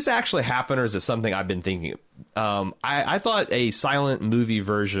 Did this actually happen, or is it something I've been thinking? I thought a silent movie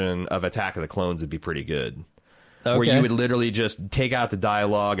version of Attack of the Clones would be pretty good, where you would literally just take out the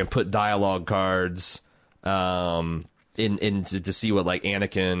dialogue and put dialogue cards in to see what like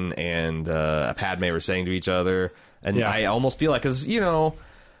Anakin and Padme were saying to each other. And I almost feel like, because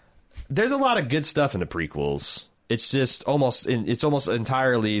there's a lot of good stuff in the prequels. It's just almost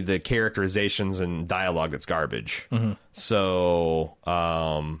entirely the characterizations and dialogue that's garbage. So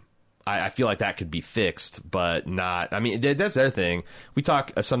I feel like that could be fixed, but not. I mean, that's the other thing. We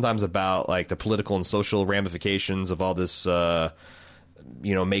talk sometimes about like the political and social ramifications of all this.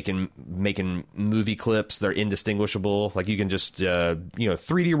 Making movie clips, they're indistinguishable. Like you can just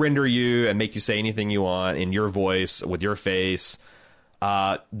 3D render you and make you say anything you want in your voice with your face.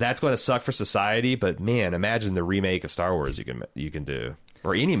 That's going to suck for society, but man, imagine the remake of Star Wars you can do,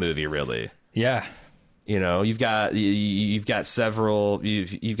 or any movie really. Yeah. You've got several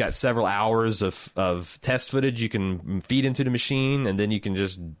hours of test footage you can feed into the machine, and then you can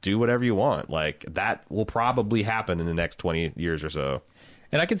just do whatever you want. Like that will probably happen in the next 20 years or so.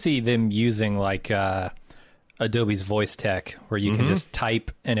 And I could see them using like Adobe's voice tech, where you can just type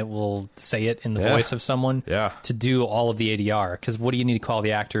and it will say it in the voice of someone to do all of the ADR. Because what do you need to call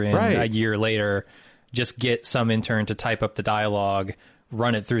the actor in a year later? Just get some intern to type up the dialogue,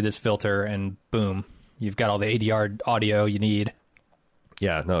 run it through this filter, and boom, you've got all the ADR audio you need.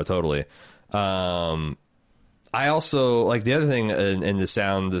 Yeah, no, totally. I also, like, the other thing in the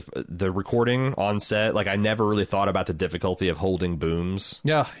sound, the recording on set, like, I never really thought about the difficulty of holding booms.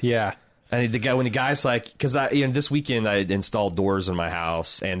 Yeah. And when the guy's like, because this weekend I installed doors in my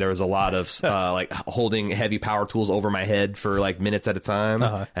house, and there was a lot of like holding heavy power tools over my head for like minutes at a time,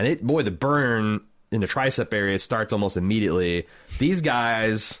 and the burn in the tricep area starts almost immediately. These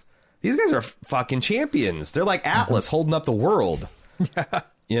guys are fucking champions. They're like Atlas holding up the world.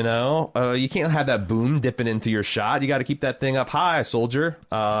 You know, you can't have that boom dipping into your shot. You got to keep that thing up high, soldier.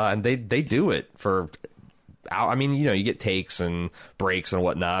 And they do it for. I mean, you know, you get takes and breaks and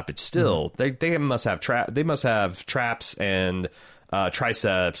whatnot, but still, they must have traps and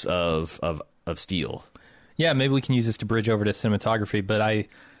triceps of steel. Yeah, maybe we can use this to bridge over to cinematography, but I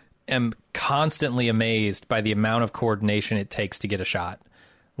am constantly amazed by the amount of coordination it takes to get a shot.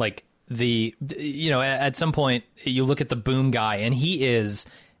 Like, at some point, you look at the boom guy, and he is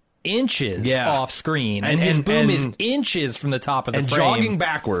inches off screen, and his boom is inches from the top of the frame. And jogging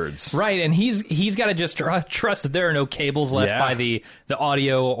backwards. Right, and he's got to just trust that there are no cables left by the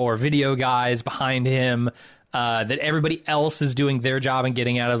audio or video guys behind him, that everybody else is doing their job and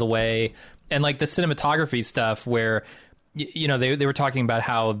getting out of the way. And like the cinematography stuff where, you know, they were talking about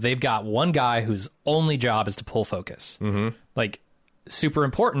how they've got one guy whose only job is to pull focus. Mm-hmm. Like, super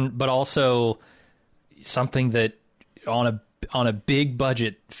important, but also something that on a big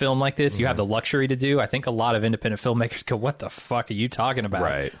budget film like this, you have the luxury to do. I think a lot of independent filmmakers go, "What the fuck are you talking about?"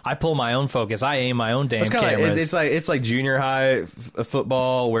 Right. I pull my own focus. I aim my own damn cameras. It's like junior high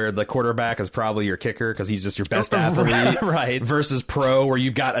football where the quarterback is probably your kicker because he's just your best athlete, right? Versus pro where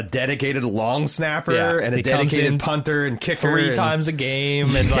you've got a dedicated long snapper and a dedicated punter and kicker 3 times a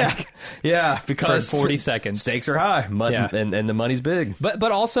game, and because for 40 seconds, stakes are high, and the money's big.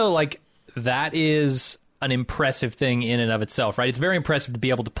 But also like that is an impressive thing in and of itself, right? It's very impressive to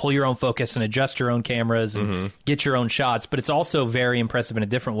be able to pull your own focus and adjust your own cameras and get your own shots, but it's also very impressive in a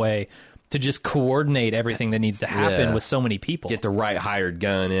different way to just coordinate everything that needs to happen with so many people. Get the right hired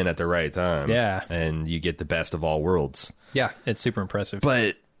gun in at the right time. Yeah. And you get the best of all worlds. Yeah, it's super impressive.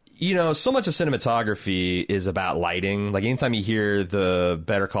 But, you know, so much of cinematography is about lighting. Like, anytime you hear the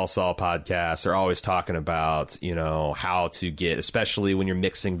Better Call Saul podcast, they're always talking about, you know, how to get, especially when you're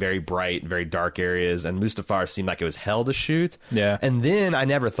mixing very bright, very dark areas. And Mustafar seemed like it was hell to shoot. Yeah. And then I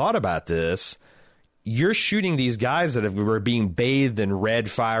never thought about this. You're shooting these guys that were being bathed in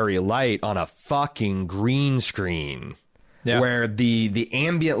red, fiery light on a fucking green screen. Yeah. Where the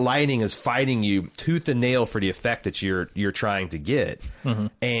ambient lighting is fighting you tooth and nail for the effect that you're trying to get. Mm-hmm.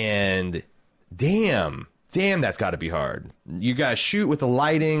 And damn, that's got to be hard. You got to shoot with the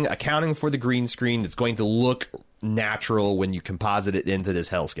lighting, accounting for the green screen. It's going to look natural when you composite it into this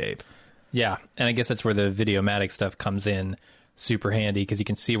hellscape. Yeah, and I guess that's where the Videomatic stuff comes in super handy because you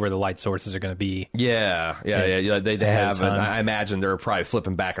can see where the light sources are going to be. Yeah. They have, and I imagine they're probably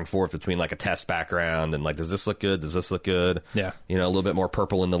flipping back and forth between like a test background and like, does this look good? Does this look good? Yeah. You know, a little bit more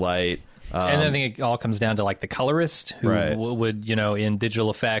purple in the light. And I think it all comes down to like the colorist who would, you know, in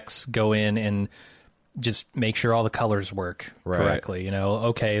digital effects go in and just make sure all the colors work correctly. You know,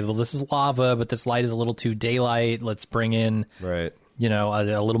 okay, well, this is lava, but this light is a little too daylight. Let's bring in, you know,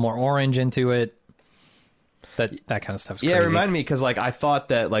 a little more orange into it. That kind of stuff's crazy. Yeah, it reminded me because like I thought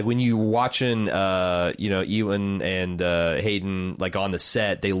that like when you watching Ewan and Hayden like on the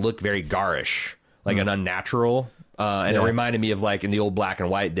set, they look very garish, like an unnatural, and it reminded me of like in the old black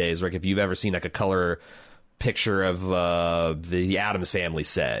and white days, like if you've ever seen like a color picture of the Addams Family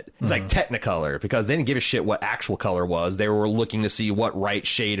set, it's like Technicolor because they didn't give a shit what actual color was. They were looking to see what right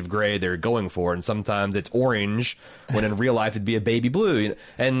shade of gray they're going for, and sometimes it's orange when in real life it'd be a baby blue.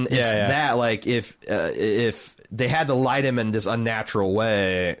 And it's that like if they had to light him in this unnatural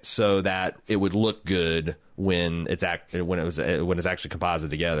way so that it would look good when it's actually composited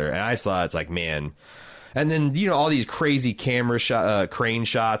together. And I just thought it's like, man. And then, you know, all these crazy crane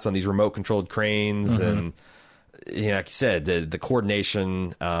shots on these remote controlled cranes and, you know, like you said, the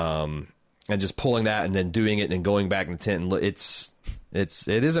coordination, and just pulling that and then doing it and going back in the tent. And it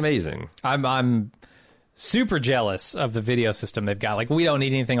is amazing. I'm super jealous of the video system they've got. Like, we don't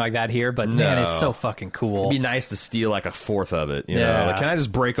need anything like that here, but man, it's so fucking cool. It'd be nice to steal like a fourth of it. You know, like, can I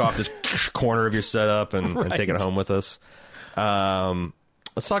just break off this corner of your setup and take it home with us?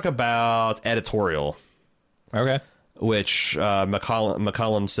 Let's talk about editorial. Okay. Which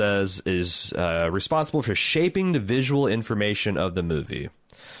McCollum says is responsible for shaping the visual information of the movie.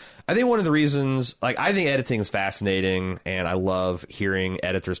 I think one of the reasons, like, I think editing is fascinating, and I love hearing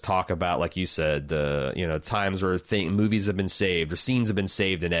editors talk about, like you said, times where movies have been saved or scenes have been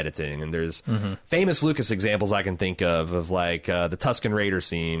saved in editing. And there's famous Lucas examples I can think of like the Tusken Raider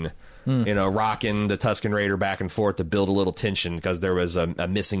scene. You know, rocking the Tusken Raider back and forth to build a little tension because there was a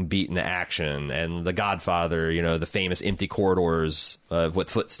missing beat in the action. And The Godfather, you know, the famous empty corridors with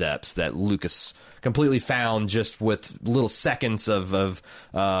footsteps that Lucas completely found just with little seconds of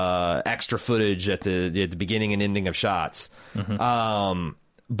extra footage at the beginning and ending of shots.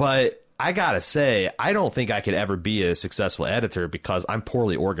 But I gotta say, I don't think I could ever be a successful editor because I'm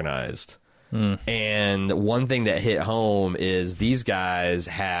poorly organized. And one thing that hit home is these guys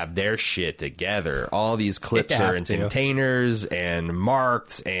have their shit together. All these clips are in containers and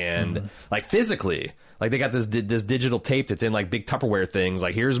marked and like physically. Like they got this digital tape that's in like big Tupperware things.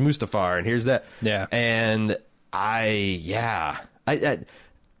 Like here's Mustafar and here's that. Yeah. And I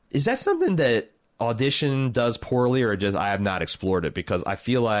is that something that Audition does poorly, or just I have not explored it? Because I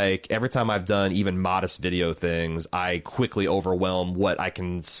feel like every time I've done even modest video things, I quickly overwhelm what I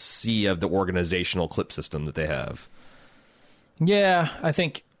can see of the organizational clip system that they have. Yeah, I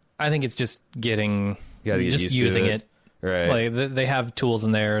think it's just getting just using it. Right. Like they have tools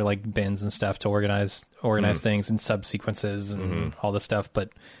in there like bins and stuff to organize things and subsequences and all this stuff. But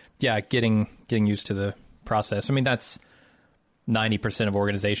yeah, getting used to the process. I mean, that's 90% of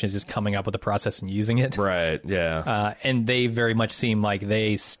organizations just coming up with a process and using it. Right, yeah. And they very much seem like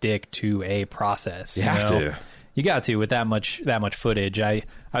they stick to a process. You have to. You got to with that much footage. I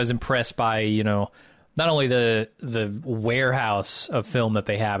was impressed by, not only the warehouse of film that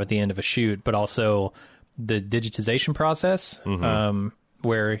they have at the end of a shoot, but also the digitization process,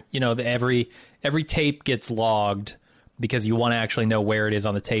 where, every tape gets logged because you want to actually know where it is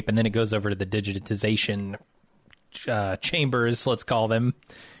on the tape, and then it goes over to the digitization chambers, let's call them,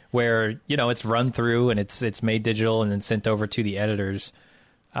 where it's run through and it's made digital and then sent over to the editors.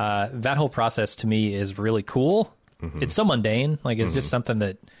 That whole process to me is really cool. It's so mundane, like it's just something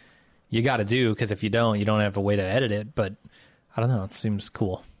that you got to do, because if you don't have a way to edit it. But I don't know, it seems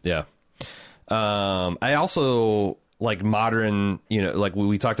cool. Yeah. I also like modern, like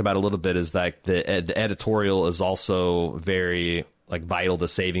we talked about a little bit, is like the editorial is also very like vital to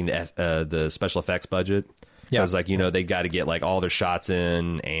saving the special effects budget. Because they got to get like all their shots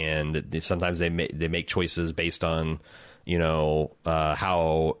in, and sometimes they make choices based on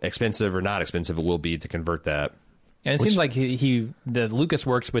how expensive or not expensive it will be to convert that. And it seems like the Lucas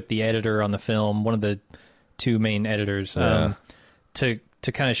works with the editor on the film, one of the two main editors, to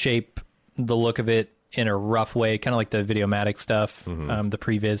kind of shape the look of it in a rough way, kind of like the Videomatic stuff, the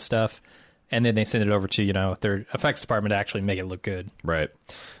previs stuff, and then they send it over to their effects department to actually make it look good. Right.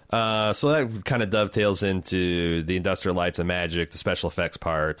 So that kind of dovetails into the Industrial Lights and Magic, the special effects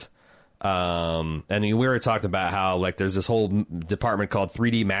part. And we already talked about how like there's this whole department called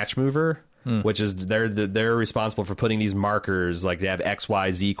 3D Match Mover, which is they're responsible for putting these markers, like they have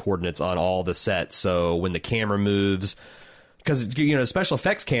XYZ coordinates on all the sets. So when the camera moves, because special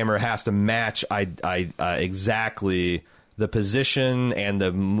effects camera has to match exactly the position and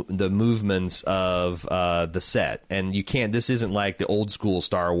the movements of the set. And you can't, this isn't like the old school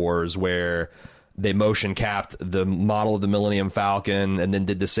Star Wars where they motion capped the model of the Millennium Falcon and then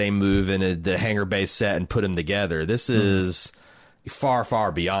did the same move in the hangar base set and put them together. This is far,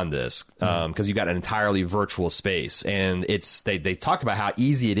 far beyond this, because you got an entirely virtual space. And they talked about how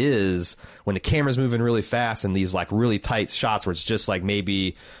easy it is when the camera's moving really fast in these like really tight shots where it's just like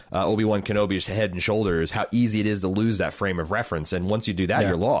maybe Obi-Wan Kenobi's head and shoulders, how easy it is to lose that frame of reference. And once you do that,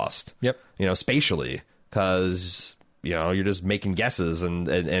 you're lost. Yep. Spatially, because you're just making guesses, and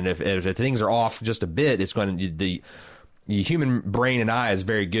if things are off just a bit, it's going to the human brain and eye is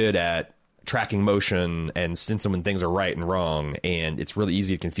very good at tracking motion and sensing when things are right and wrong, and it's really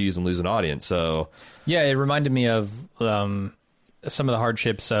easy to confuse and lose an audience. So yeah, it reminded me of some of the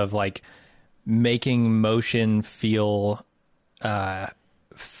hardships of like making motion feel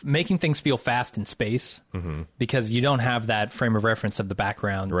making things feel fast in space, because you don't have that frame of reference of the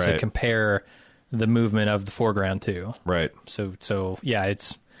background to compare the movement of the foreground to. Right. So yeah,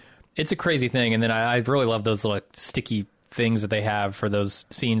 it's a crazy thing. And then I really love those little sticky things that they have for those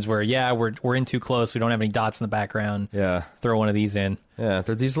scenes where we're in too close, we don't have any dots in the background. Yeah, throw one of these in. Yeah,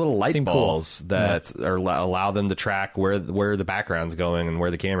 they're these little light balls that allow them to track where the background's going and where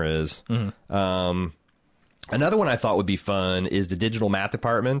the camera is. Another one I thought would be fun is the digital matte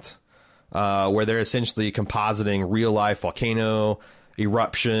department, where they're essentially compositing real life volcano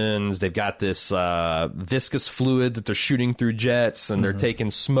eruptions. They've got this viscous fluid that they're shooting through jets, and they're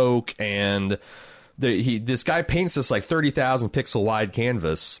taking smoke, and this guy paints this like 30,000 pixel wide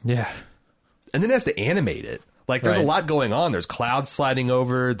canvas. Yeah. And then has to animate it. Like there's a lot going on. There's clouds sliding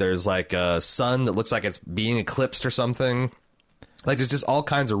over. There's like a sun that looks like it's being eclipsed or something. Like there's just all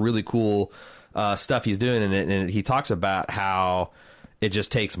kinds of really cool stuff he's doing in it. And he talks about how it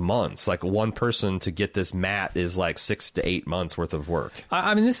just takes months. Like one person to get this matte is like 6 to 8 months worth of work.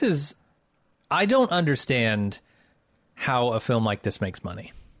 I mean, I don't understand how a film like this makes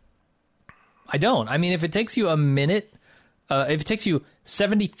money. I don't. I mean, if it takes you a minute, if it takes you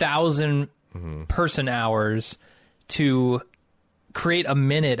 70,000 person hours to create a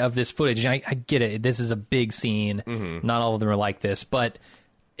minute of this footage, I get it. This is a big scene. Not all of them are like this, but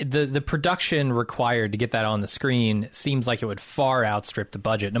the production required to get that on the screen seems like it would far outstrip the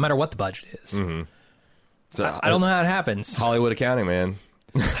budget, no matter what the budget is. Mm-hmm. So, I don't know how it happens. Hollywood accounting, man.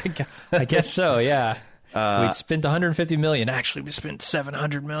 I guess so. Yeah. We spent 150 million. Actually, we spent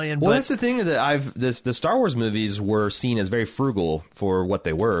 700 million. Well, that's the thing that the Star Wars movies were seen as very frugal for what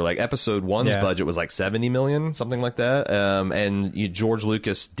they were. Like Episode 1's budget was like 70 million, something like that. And George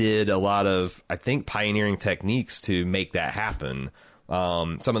Lucas did a lot of, I think, pioneering techniques to make that happen.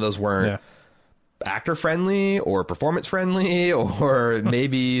 Some of those weren't actor friendly or performance friendly, or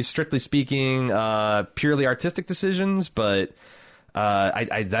maybe strictly speaking, purely artistic decisions, but.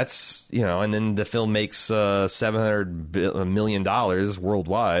 That's, and then the film makes $700 million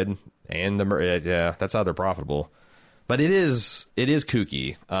worldwide, and that's how they're profitable. But it is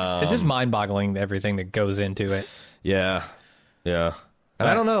kooky. It's just mind-boggling, everything that goes into it. Yeah. And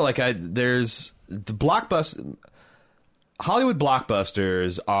I don't know, there's the Hollywood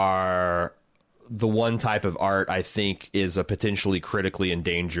blockbusters are the one type of art I think is a potentially critically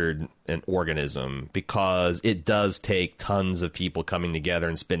endangered an organism, because it does take tons of people coming together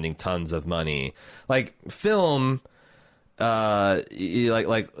and spending tons of money. Like film, micro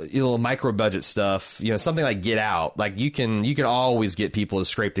budget stuff, something like Get Out. Like you can always get people to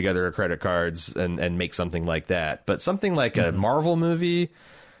scrape together credit cards and make something like that. But something like a Marvel movie,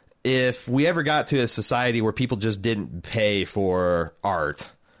 if we ever got to a society where people just didn't pay for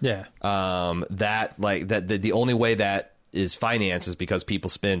art. Yeah. The only way that is financed is because people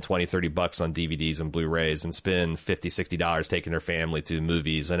spend $20-$30 on DVDs and Blu-rays and spend $50-$60 taking their family to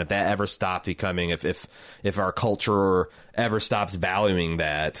movies. And if that ever stops becoming, if our culture ever stops valuing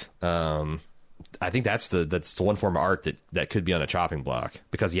that, I think that's the one form of art that could be on a chopping block,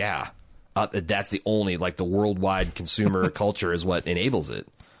 because that's the only, the worldwide consumer culture is what enables it.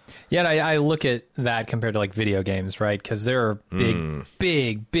 Yeah, and I look at that compared to video games, right? Because there are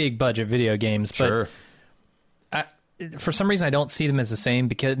big budget video games, but sure. For some reason I don't see them as the same,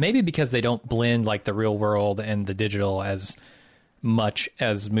 because they don't blend the real world and the digital as much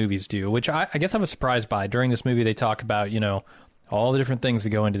as movies do, which I guess I was surprised by. During this movie, they talk about all the different things that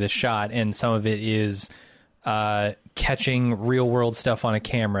go into this shot, and some of it is catching real world stuff on a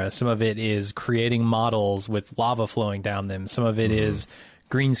camera. Some of it is creating models with lava flowing down them. Some of it is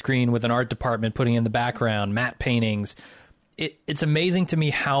green screen with an art department putting in the background, matte paintings. It's amazing to me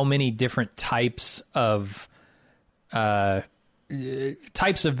how many different types of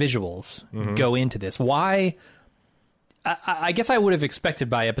visuals go into this. Why? I guess I would have expected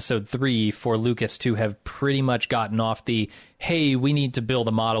by episode 3 for Lucas to have pretty much gotten off the, hey, we need to build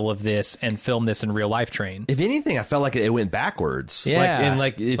a model of this and film this in real life train. If anything, I felt like it went backwards. Yeah.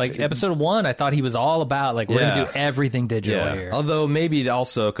 Episode 1, I thought he was all about, we're going to do everything digital here. Although maybe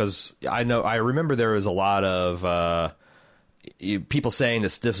also, because I remember there was a lot of people saying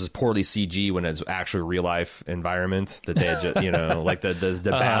this was poorly CG when it's actually a real life environment, that they had just, the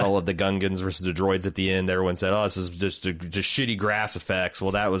battle of the Gungans versus the droids at the end. Everyone said, "Oh, this is just shitty grass effects."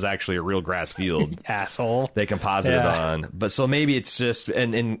 Well, that was actually a real grass field. Asshole. They composited on. But so maybe it's just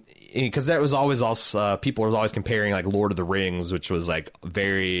and because that was always also people were always comparing Lord of the Rings, which was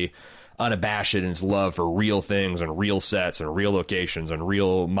very unabashed in its love for real things and real sets and real locations and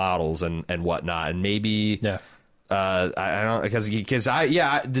real models and whatnot, and maybe I don't, because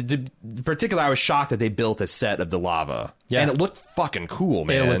particularly I was shocked that they built a set of the lava, and it looked fucking cool,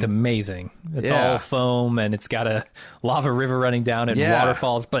 man. It looked amazing. It's all foam, and it's got a lava river running down and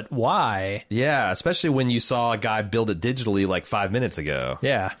waterfalls. But why? Yeah, especially when you saw a guy build it digitally 5 minutes ago.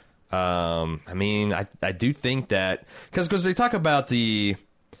 Yeah. I do think that because they talk about the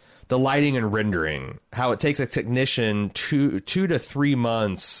lighting and rendering, how it takes a technician 2 to 3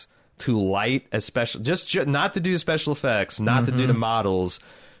 months to light, especially just not to do the special effects, not to do the models,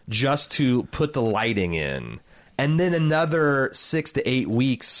 just to put the lighting in, and then another 6 to 8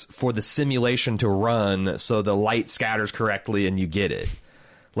 weeks for the simulation to run so the light scatters correctly and you get it.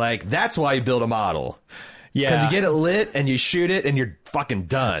 That's why you build a model. Yeah, because you get it lit and you shoot it and you're fucking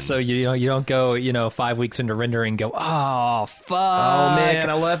done. So you don't go 5 weeks into rendering and go, oh fuck, oh man,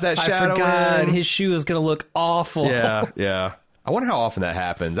 I left that shadow. I forgot in. His shoe is gonna look awful. Yeah. I wonder how often that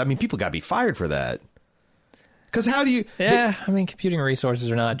happens. I mean, people got to be fired for that. Because how do you... computing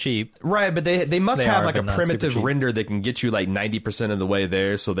resources are not cheap. Right, but they must have a primitive render that can get you 90% of the way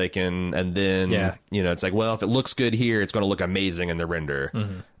there, so they can... And then, it's if it looks good here, it's going to look amazing in the render.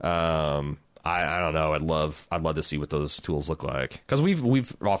 I don't know. I'd love to see what those tools look like. Because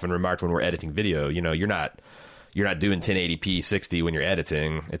we've often remarked when we're editing video, you're not doing 1080p 60 when you're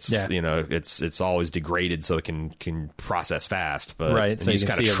editing. It's it's always degraded so it can process fast, but right. So you just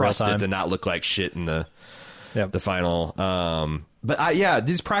kind of trust it to not look like shit in the Yep. the final. But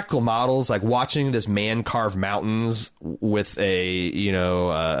these practical models, like watching this man carve mountains with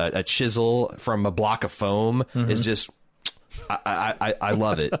a chisel from a block of foam, is just. I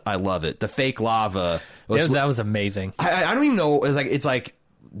love it. I love it. The fake lava. That was amazing. I don't even know. It's like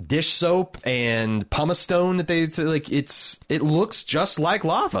dish soap and pumice stone that they like. It looks just like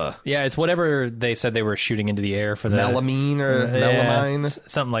lava. Yeah, it's whatever they said they were shooting into the air for the melamine or melamine,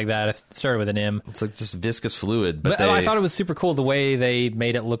 something like that. It started with an M. It's like just viscous fluid. But I thought it was super cool the way they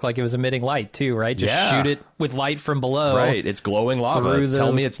made it look like it was emitting light too. Right? Just shoot it with light from below. Right. It's glowing lava.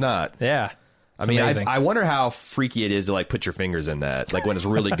 Tell me it's not. Yeah. I wonder how freaky it is to like put your fingers in that, like when it's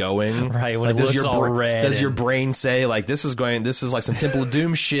really going. Right, when like, it looks all red. Does your brain say like this is like some Temple of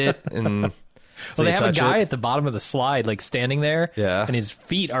Doom shit? And well, they have a guy at the bottom of the slide like standing there, and his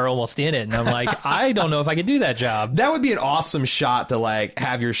feet are almost in it, and I'm like, I don't know if I could do that job. That would be an awesome shot to like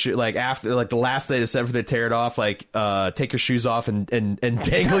have your shoe like after like the last day of December they tear it off, like take your shoes off and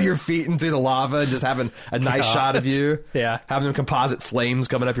dangle your feet into the lava and just having a nice shot of you. Yeah, having them composite flames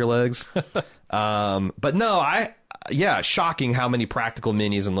coming up your legs. But no, shocking how many practical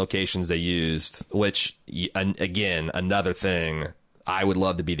minis and locations they used, which, again, another thing, I would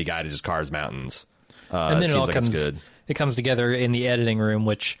love to be the guy to just carves mountains. And then it comes together in the editing room,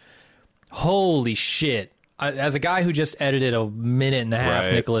 which, holy shit. As a guy who just edited a minute and a half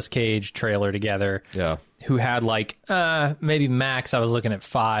Nicolas Cage trailer together, who had like, maybe max, I was looking at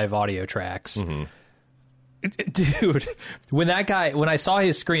 5 audio tracks. Mm-hmm. Dude, when I saw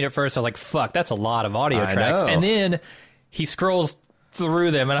his screen at first, I was like, fuck, that's a lot of audio tracks. And then he scrolls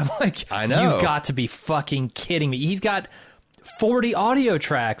through them, and I'm like, I know. You've got to be fucking kidding me. He's got 40 audio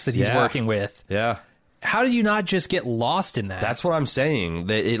tracks that he's working with. Yeah. How did you not just get lost in that? That's what I'm saying.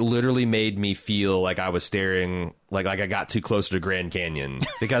 That it literally made me feel like I was staring, like I got too close to the Grand Canyon.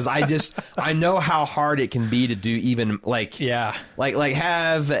 Because I know how hard it can be to do even, like... Yeah. Like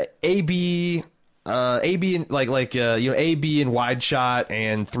have AB... AB and wide shot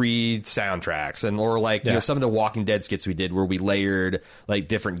and 3 soundtracks, and or like some of the Walking Dead skits we did where we layered like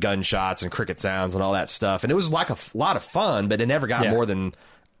different gunshots and cricket sounds and all that stuff, and it was like a lot of fun, but it never got more than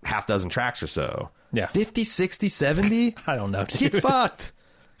half dozen tracks or so. 50, 60, 70. I don't know, dude. Get fucked.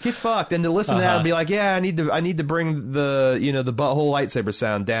 And to listen to that and be like, I need to bring the the butthole lightsaber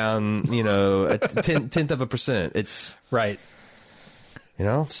sound down a tenth of a percent. It's right.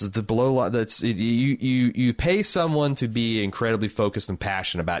 So the below that's you pay someone to be incredibly focused and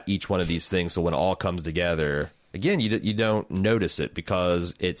passionate about each one of these things. So when it all comes together, again, you don't notice it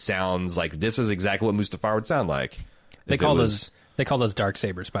because it sounds like this is exactly what Mustafar would sound like. They call those dark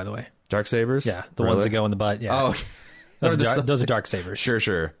sabers, by the way. Dark sabers? Yeah, the ones that go in the butt. Yeah. Oh, those are dark sabers. Sure.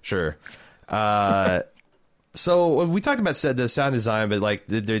 So we talked about the sound design, but like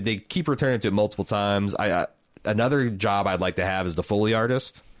they keep returning to it multiple times. Another job I'd like to have is the Foley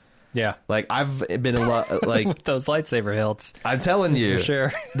artist. Yeah. Like, I've been in like... with those lightsaber hilts. I'm telling you. For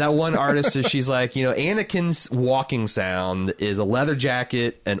sure. That one artist, she's like, Anakin's walking sound is a leather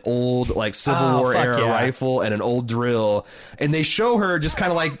jacket, an old, like, Civil War era rifle, and an old drill. And they show her just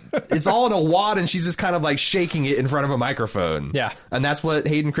kind of like... it's all in a wad, and she's just kind of like shaking it in front of a microphone. Yeah. And that's what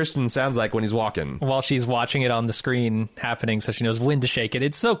Hayden Christensen sounds like when he's walking. While she's watching it on the screen happening, so she knows when to shake it.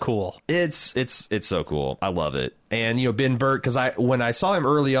 It's so cool. It's so cool. I love it. And, Ben Burtt, because when I saw him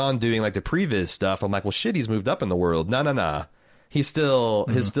early on doing, like, the previs stuff, I'm like, well, shit, he's moved up in the world. No. He's still,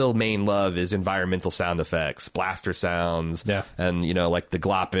 his main love is environmental sound effects, blaster sounds, and, like, the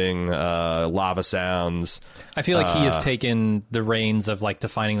glopping, lava sounds. I feel like he has taken the reins of, like,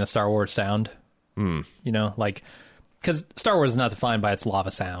 defining the Star Wars sound. Like, because Star Wars is not defined by its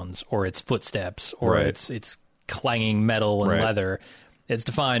lava sounds, or its footsteps, or its clanging metal and leather. It's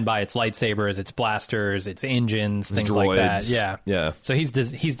defined by its lightsabers, its blasters, its engines, things droids. like that. Yeah. So he's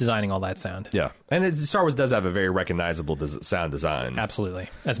designing all that sound. Yeah, and Star Wars does have a very recognizable sound design. Absolutely,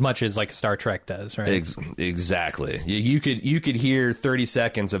 as much as like Star Trek does, right? Exactly. You could hear 30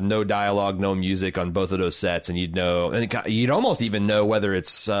 seconds of no dialogue, no music on both of those sets, and you'd know, and you'd almost even know whether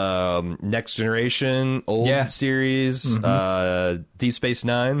it's Next Generation, old series, Deep Space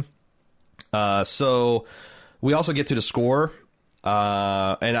Nine. So we also get to the score.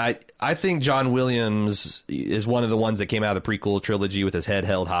 And I think John Williams is one of the ones that came out of the prequel trilogy with his head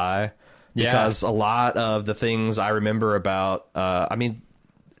held high. Because a lot of the things I remember about, the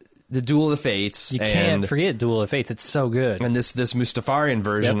Duel of the Fates. You can't forget Duel of the Fates. It's so good. And this Mustafarian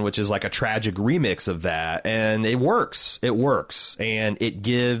version, which is like a tragic remix of that. And it works. And it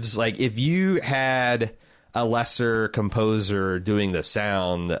gives, like, if you had a lesser composer doing the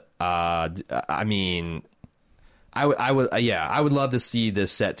sound, I would love to see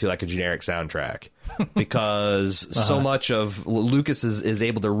this set to like a generic soundtrack because so much of Lucas is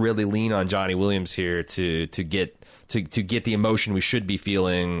able to really lean on Johnny Williams here to get the emotion we should be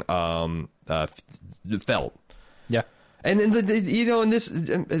feeling felt. Yeah. And in this,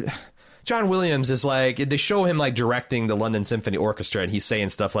 John Williams is like, they show him like directing the London Symphony Orchestra, and he's saying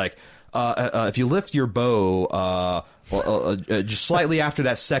stuff like, if you lift your bow just slightly after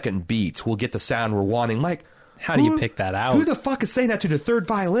that second beat, we'll get the sound we're wanting. Like, how do you pick that out? Who the fuck is saying that to the third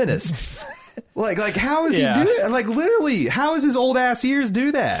violinist? like how is he doing it? Like, literally, how does his old ass ears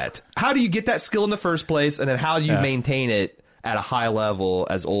do that? How do you get that skill in the first place, and then how do you maintain it at a high level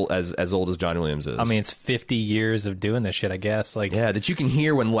as old as John Williams is? I mean, it's 50 years of doing this shit, I guess. Like, yeah, that you can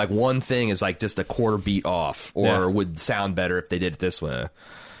hear when like one thing is like just a quarter beat off, or would sound better if they did it this way.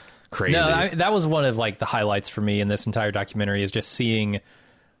 Crazy. No, that was one of like the highlights for me in this entire documentary, is just seeing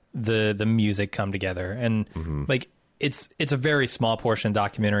the music come together. And like it's a very small portion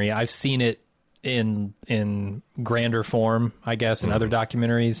documentary. I've seen it in grander form, I guess, in other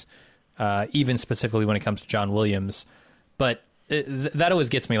documentaries, even specifically when it comes to John Williams. But that always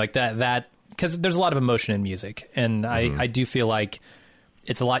gets me, like that because there's a lot of emotion in music, and I do feel like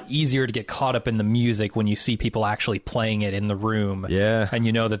it's a lot easier to get caught up in the music when you see people actually playing it in the room. Yeah. And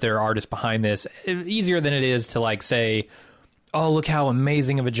you know that there are artists behind this. Easier than it is to like say, oh, look how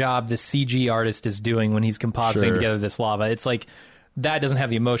amazing of a job this CG artist is doing when he's compositing together this lava. It's like, that doesn't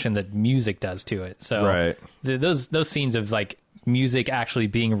have the emotion that music does to it. So those scenes of like music actually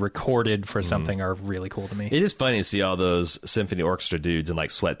being recorded for something are really cool to me. It is funny to see all those symphony orchestra dudes in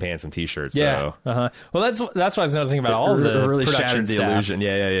like sweatpants and t-shirts. Yeah. Though. Well, that's what I was noticing about all of the really production shattered the staff. illusion.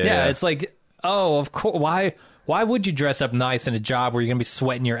 Yeah. It's like, oh, of course. Why would you dress up nice in a job where you're going to be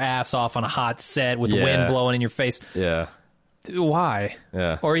sweating your ass off on a hot set with the wind blowing in your face? Yeah. Why?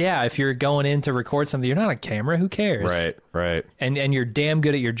 Yeah. Or if you're going in to record something, you're not on camera. Who cares? Right. And you're damn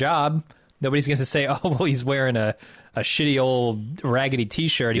good at your job. Nobody's going to say, oh, well, he's wearing a shitty old raggedy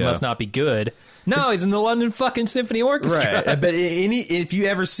T-shirt. He must not be good. No, he's in the London fucking Symphony Orchestra. Right. But if you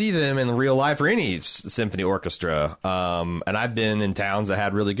ever see them in real life, or any symphony orchestra, and I've been in towns that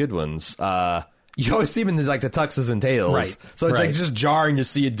had really good ones, you always see them in like the tuxes and tails. Right. So it's like just jarring to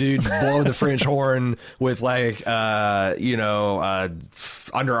see a dude blow the French horn with like, Under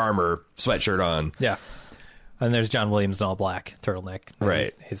Armour sweatshirt on. Yeah. And there's John Williams in all black turtleneck.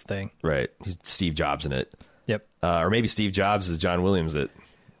 Right. His thing. Right. He's Steve Jobs in it. Yep. Or maybe Steve Jobs is John Williams it.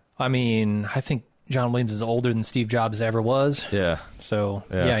 I mean, I think John Williams is older than Steve Jobs ever was. Yeah. So,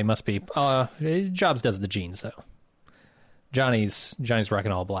 yeah he must be. Jobs does the jeans, though. Johnny's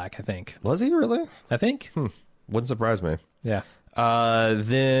rocking all black, I think. Was he really? I think. Wouldn't surprise me. Yeah.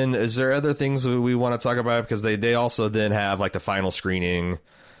 Then is there other things we want to talk about? Because they also then have like the final screening.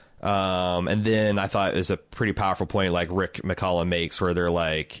 And then I thought is a pretty powerful point like Rick McCallum makes, where they're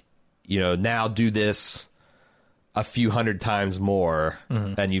like, now do this a few hundred times more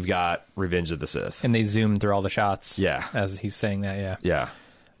and you've got Revenge of the Sith. And they zoom through all the shots. Yeah. As he's saying that, Yeah.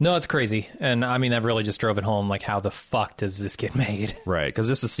 No, it's crazy. And I mean, that really just drove it home. Like, how the fuck does this get made? Right. Because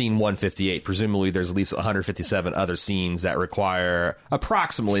this is scene 158. Presumably, there's at least 157 other scenes that require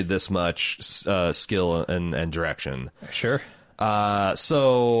approximately this much skill and direction. Sure.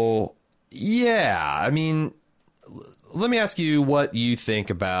 So, yeah. I mean, let me ask you what you think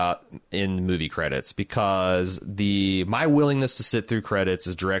about in movie credits, because my willingness to sit through credits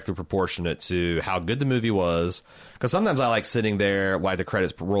is directly proportionate to how good the movie was. Because sometimes I like sitting there while the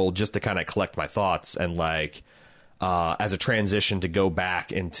credits roll just to kind of collect my thoughts and like as a transition to go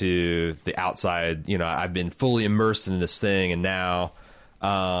back into the outside. I've been fully immersed in this thing, and now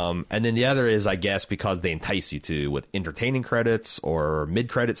and then the other is, I guess, because they entice you to with entertaining credits or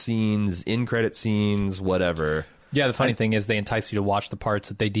mid-credit scenes, in-credit scenes, whatever. Yeah, the funny thing is they entice you to watch the parts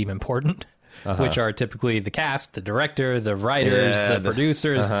that they deem important, which are typically the cast, the director, the writers, the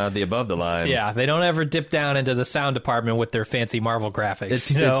producers. The above the line. Yeah, they don't ever dip down into the sound department with their fancy Marvel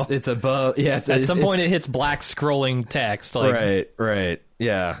graphics. It's above. Yeah, at some point it hits black scrolling text. Like, right.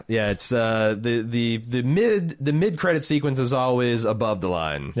 Yeah. It's the mid credit sequence is always above the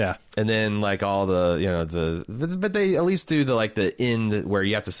line. Yeah, and then like all the but they at least do the end where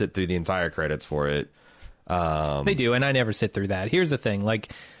you have to sit through the entire credits for it. They do, and I never sit through that. Here's the thing,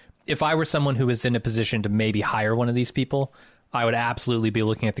 like, if I were someone who was in a position to maybe hire one of these people, I would absolutely be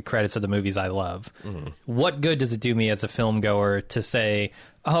looking at the credits of the movies I love. What good does it do me as a film goer to say,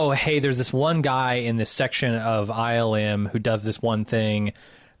 oh, hey, there's this one guy in this section of ILM who does this one thing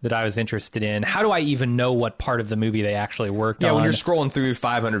that I was interested in? How do I even know what part of the movie they actually worked on? Yeah, when you're scrolling through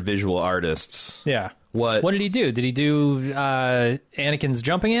 500 visual artists. Yeah. What What did he do? Did he do Anakin's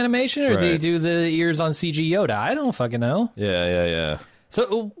jumping animation, or did he do the ears on CG Yoda? I don't fucking know. Yeah.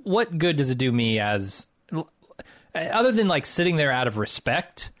 So what good does it do me as, other than like sitting there out of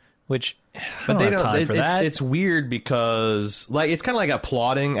respect, which I don't have time for that. It's weird because like it's kind of like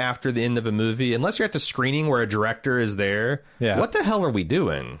applauding after the end of a movie, unless you're at the screening where a director is there. Yeah. What the hell are we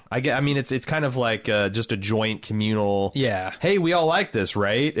doing? I mean, it's kind of like just a joint communal. Yeah. Hey, we all like this,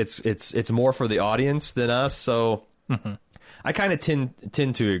 right? It's more for the audience than us. So I kind of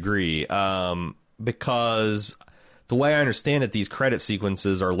tend to agree because the way I understand it, these credit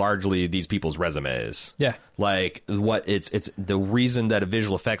sequences are largely these people's resumes. Yeah. Like what it's the reason that a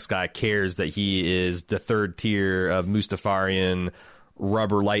visual effects guy cares that he is the third tier of Mustafarian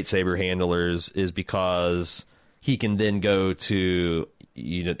rubber lightsaber handlers is because he can then go to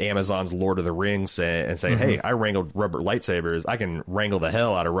Amazon's Lord of the Rings and say, hey, I wrangled rubber lightsabers. I can wrangle the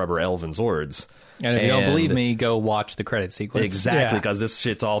hell out of rubber elven swords. And if you don't believe me, go watch the credit sequence. Exactly, because this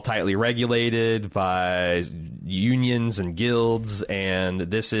shit's all tightly regulated by unions and guilds, and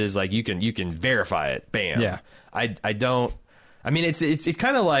this is like you can verify it. Bam. Yeah. I don't. I mean, it's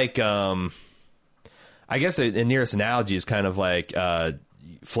kind of like I guess a nearest analogy is kind of like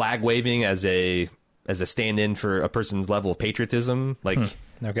flag waving as a stand-in for a person's level of patriotism. Like.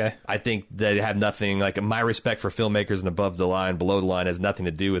 Okay. I think they have nothing, like my respect for filmmakers and above the line, below the line has nothing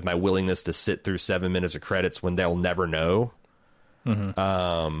to do with my willingness to sit through 7 minutes of credits when they'll never know.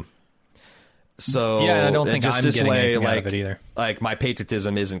 So yeah, I don't think just I'm this getting way, anything like, out of it either. Like my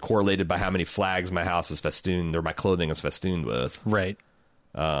patriotism isn't correlated by how many flags my house is festooned or my clothing is festooned with. Right.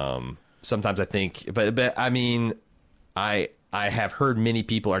 Sometimes I think, but I mean, I have heard many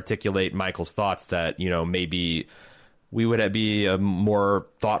people articulate Michael's thoughts that, maybe we would be a more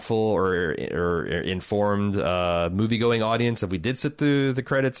thoughtful or informed movie-going audience if we did sit through the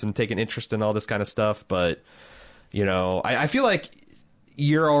credits and take an interest in all this kind of stuff. But, I feel like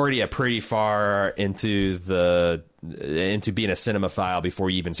you're already pretty far into being a cinemaphile before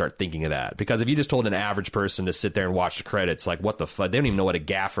you even start thinking of that. Because if you just told an average person to sit there and watch the credits, like, what the fuck? They don't even know what a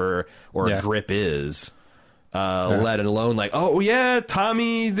gaffer or a grip is. Let alone like, oh yeah,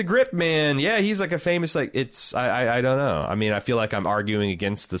 Tommy the Grip Man, yeah, he's like a famous, like, it's I don't know. I mean, I feel like I'm arguing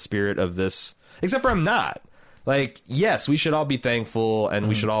against the spirit of this, except for I'm not. Like, yes, we should all be thankful and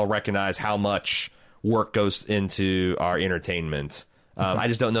we should all recognize how much work goes into our entertainment. I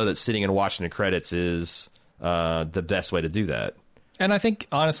just don't know that sitting and watching the credits is the best way to do that. And I think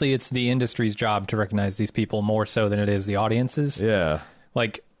honestly it's the industry's job to recognize these people more so than it is the audience's. Yeah.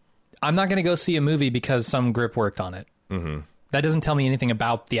 Like, I'm not going to go see a movie because some grip worked on it. That doesn't tell me anything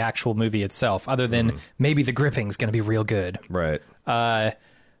about the actual movie itself, other than maybe the gripping's going to be real good. Right.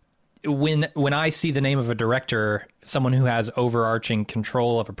 When I see the name of a director, someone who has overarching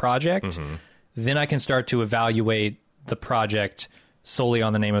control of a project, then I can start to evaluate the project solely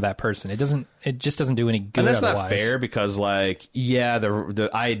on the name of that person. It just doesn't do any good. And that's otherwise. not fair because, like, yeah,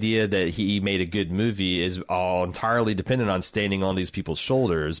 the idea that he made a good movie is all entirely dependent on standing on these people's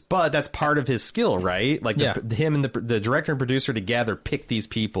shoulders. But that's part of his skill, right? Like, him and the director and producer together pick these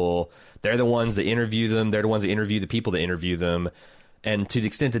people. They're the ones that interview them. They're the ones that interview the people that interview them. And to the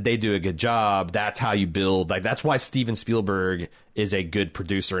extent that they do a good job, that's how you build. Like, that's why Steven Spielberg is a good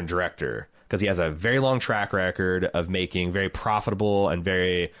producer and director. Because he has a very long track record of making very profitable and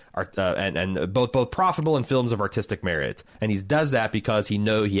very and both profitable and films of artistic merit. And he does that because he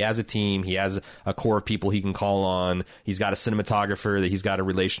has a team, he has a core of people he can call on, he's got a cinematographer that he's got a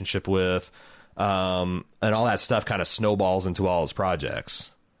relationship with, and all that stuff kind of snowballs into all his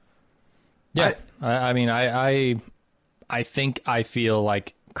projects. Yeah, I mean, I think I feel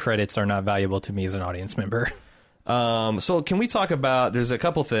like credits are not valuable to me as an audience member. So can we talk about, there's a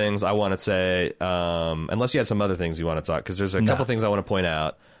couple things I want to say, unless you had some other things you want to talk, because there's a couple things I want to point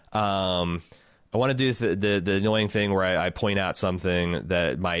out. I want to do the annoying thing where I point out something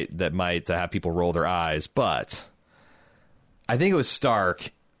that might have people roll their eyes, but I think it was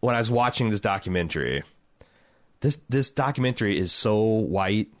stark when I was watching this documentary. This documentary is so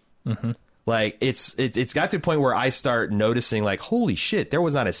white. Like, it's got to a point where I start noticing, like, holy shit, there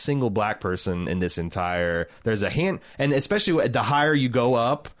was not a single black person in this entire. There's a hand, and especially the higher you go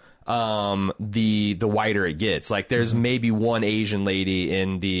up, the whiter it gets. Like, there's maybe one Asian lady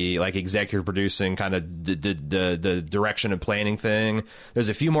in the, like, executive producing kind of the direction and planning thing. There's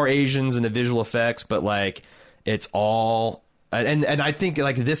a few more Asians in the visual effects, but, like, it's all. And I think,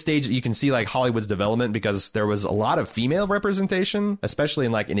 like, at this stage you can see, like, Hollywood's development, because there was a lot of female representation, especially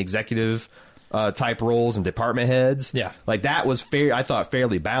in, like, in executive type roles and department heads. Yeah, like, that was I thought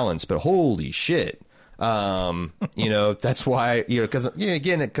fairly balanced, but holy shit, that's why, because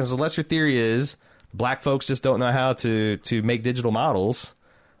again, because the lesser theory is black folks just don't know how to make digital models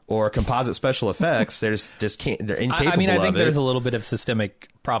or composite special effects. They're just can't. They're incapable. I mean, I think of there's it. a little bit of systemic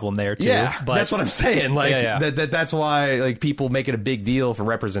problem there too. Yeah, but that's what I'm saying. Like that's why like people make it a big deal for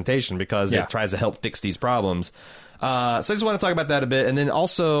representation because it tries to help fix these problems. So I just want to talk about that a bit, and then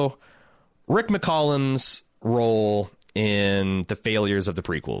also Rick McCallum's role in the failures of the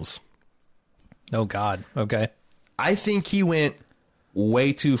prequels. Oh God. Okay. I think he went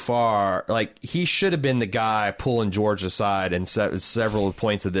way too far. Like, he should have been the guy pulling George aside and several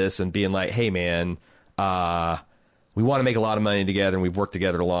points of this and being like, hey man, we want to make a lot of money together and we've worked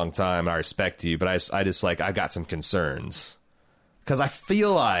together a long time. I respect you, but I just like, I got some concerns. Because I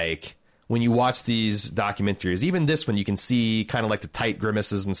feel like when you watch these documentaries, even this one, you can see kind of like the tight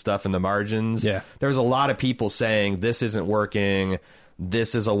grimaces and stuff in the margins. Yeah. There's a lot of people saying this isn't working.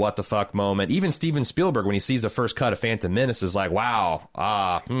 This is a what the fuck moment. Even Steven Spielberg, when he sees the first cut of Phantom Menace, is like, wow,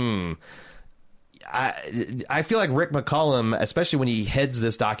 I feel like Rick McCallum, especially when he heads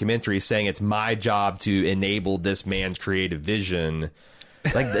this documentary saying it's my job to enable this man's creative vision.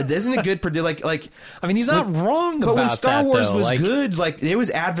 Like, isn't it good? Like, I mean, he's not wrong. But when Star Wars though. was good, like it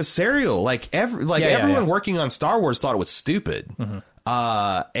was adversarial. Like everyone working on Star Wars thought it was stupid,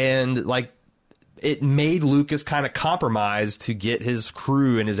 and like it made Lucas kind of compromise to get his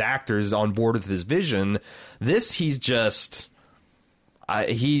crew and his actors on board with his vision. This, he's just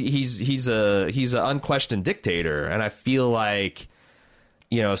he's an unquestioned dictator, and I feel like,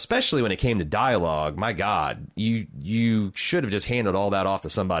 you know, especially when it came to dialogue, my God, you should have just handed all that off to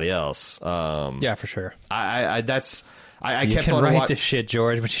somebody else. Yeah, for sure. I you kept can on write this shit,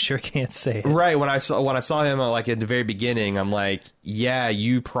 George, but you sure can't say it. Right. When I saw him like at the very beginning, I'm like, yeah,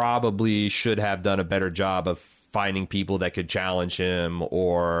 you probably should have done a better job of finding people that could challenge him,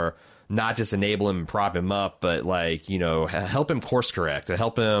 or not just enable him and prop him up, but like, you know, help him course correct, to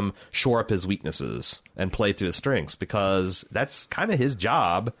help him shore up his weaknesses and play to his strengths, because that's kind of his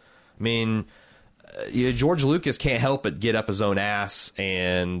job. I mean, George Lucas can't help but get up his own ass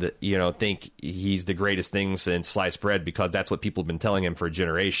and, you know, think he's the greatest thing since sliced bread, because that's what people have been telling him for a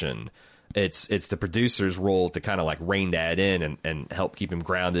generation. It's the producer's role to kind of like rein that in and help keep him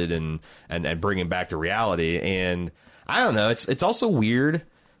grounded and bring him back to reality. And I don't know, it's also weird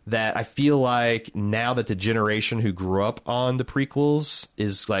that I feel like now that the generation who grew up on the prequels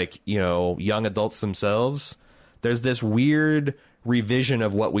is like, you know, young adults themselves, there's this weird revision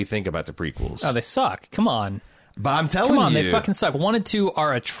of what we think about the prequels. Oh, they suck. Come on. But I'm telling you. Come on, they fucking suck. 1 and 2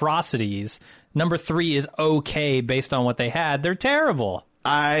 are atrocities. Number 3 is okay based on what they had. They're terrible.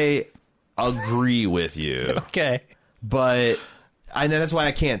 I agree with you. Okay. But I know that's why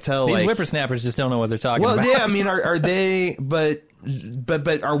I can't tell. These like, whippersnappers just don't know what they're talking about. Well, yeah, I mean, are they... But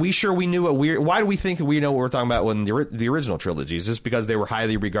are we sure we knew what why do we think that we know what we're talking about when the original trilogies? Just because they were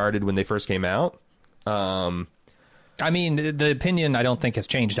highly regarded when they first came out? I mean, the opinion I don't think has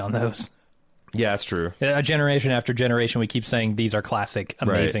changed on those. Yeah, that's true. A generation after generation, we keep saying these are classic,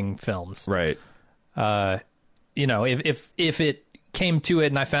 amazing films. Right. You know, if it came to it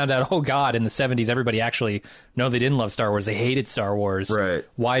and I found out, oh God, in the 70s, everybody actually, no, they didn't love Star Wars. They hated Star Wars. Right.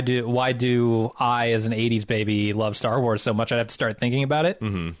 Why do I, as an 80s baby, love Star Wars so much? I'd have to start thinking about it.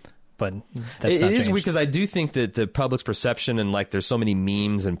 Mm-hmm. But that's it not is changed. weird, because I do think that the public's perception, and like there's so many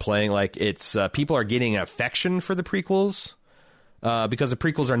memes and playing, like it's people are getting affection for the prequels, because the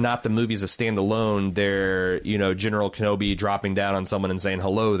prequels are not the movies as standalone. They're, you know, General Kenobi dropping down on someone and saying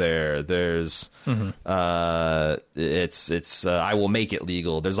hello there. There's it's I will make it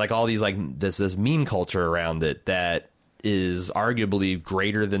legal. There's like all these like this meme culture around it that is arguably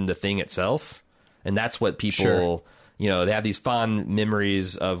greater than the thing itself, and that's what people. Sure. You know, they have these fond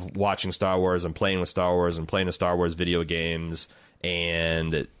memories of watching Star Wars and playing with Star Wars and playing the Star Wars video games,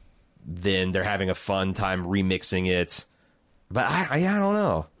 and then they're having a fun time remixing it. But I don't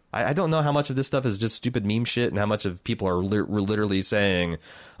know. I don't know how much of this stuff is just stupid meme shit, and how much of people are literally saying,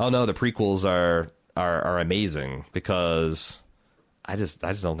 "Oh no, the prequels are amazing," because I just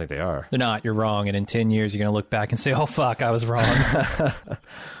don't think they are. They're not. You're wrong, and in 10 years, you're gonna look back and say, "Oh fuck, I was wrong."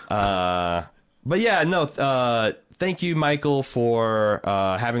 But yeah, no. Thank you, Michael, for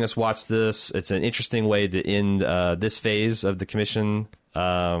having us watch this. It's an interesting way to end this phase of the commission.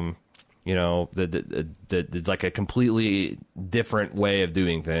 You know, the like a completely different way of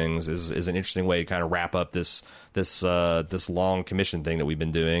doing things is an interesting way to kind of wrap up this long commission thing that we've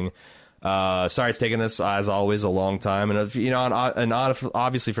been doing. Sorry, it's taken us, as always, a long time, and you know, and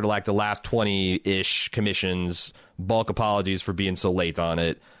obviously for like the last 20-ish commissions, bulk apologies for being so late on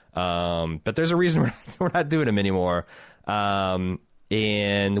it. But there's a reason we're not doing them anymore.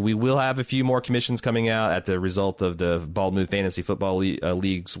 And we will have a few more commissions coming out at the result of the Bald Move Fantasy Football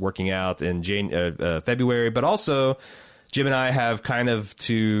Leagues working out in February. But also, Jim and I have kind of,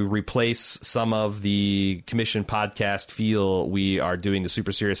 to replace some of the commission podcast feel, we are doing the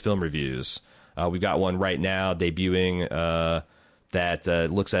Super Serious Film Reviews. We've got one right now debuting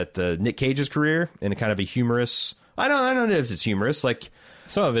that looks at Nick Cage's career in a kind of a humorous... I don't know if it's humorous, like...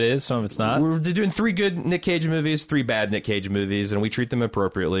 Some of it is, some of it's not. We're doing 3 good Nick Cage movies, 3 bad Nick Cage movies, and we treat them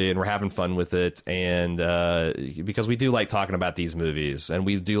appropriately, and we're having fun with it. And because we do like talking about these movies, and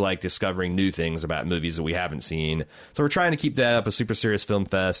we do like discovering new things about movies that we haven't seen. So we're trying to keep that up, a Super Serious Film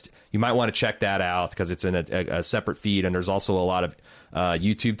Fest. You might want to check that out because it's in a separate feed, and there's also a lot of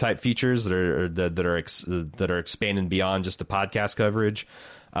YouTube type features that are expanding beyond just the podcast coverage.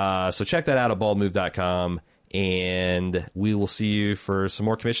 So check that out at baldmove.com. And we will see you for some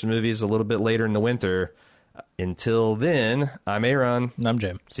more commissioned movies a little bit later in the winter. Until then, I'm Aaron. And I'm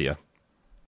Jim. See ya.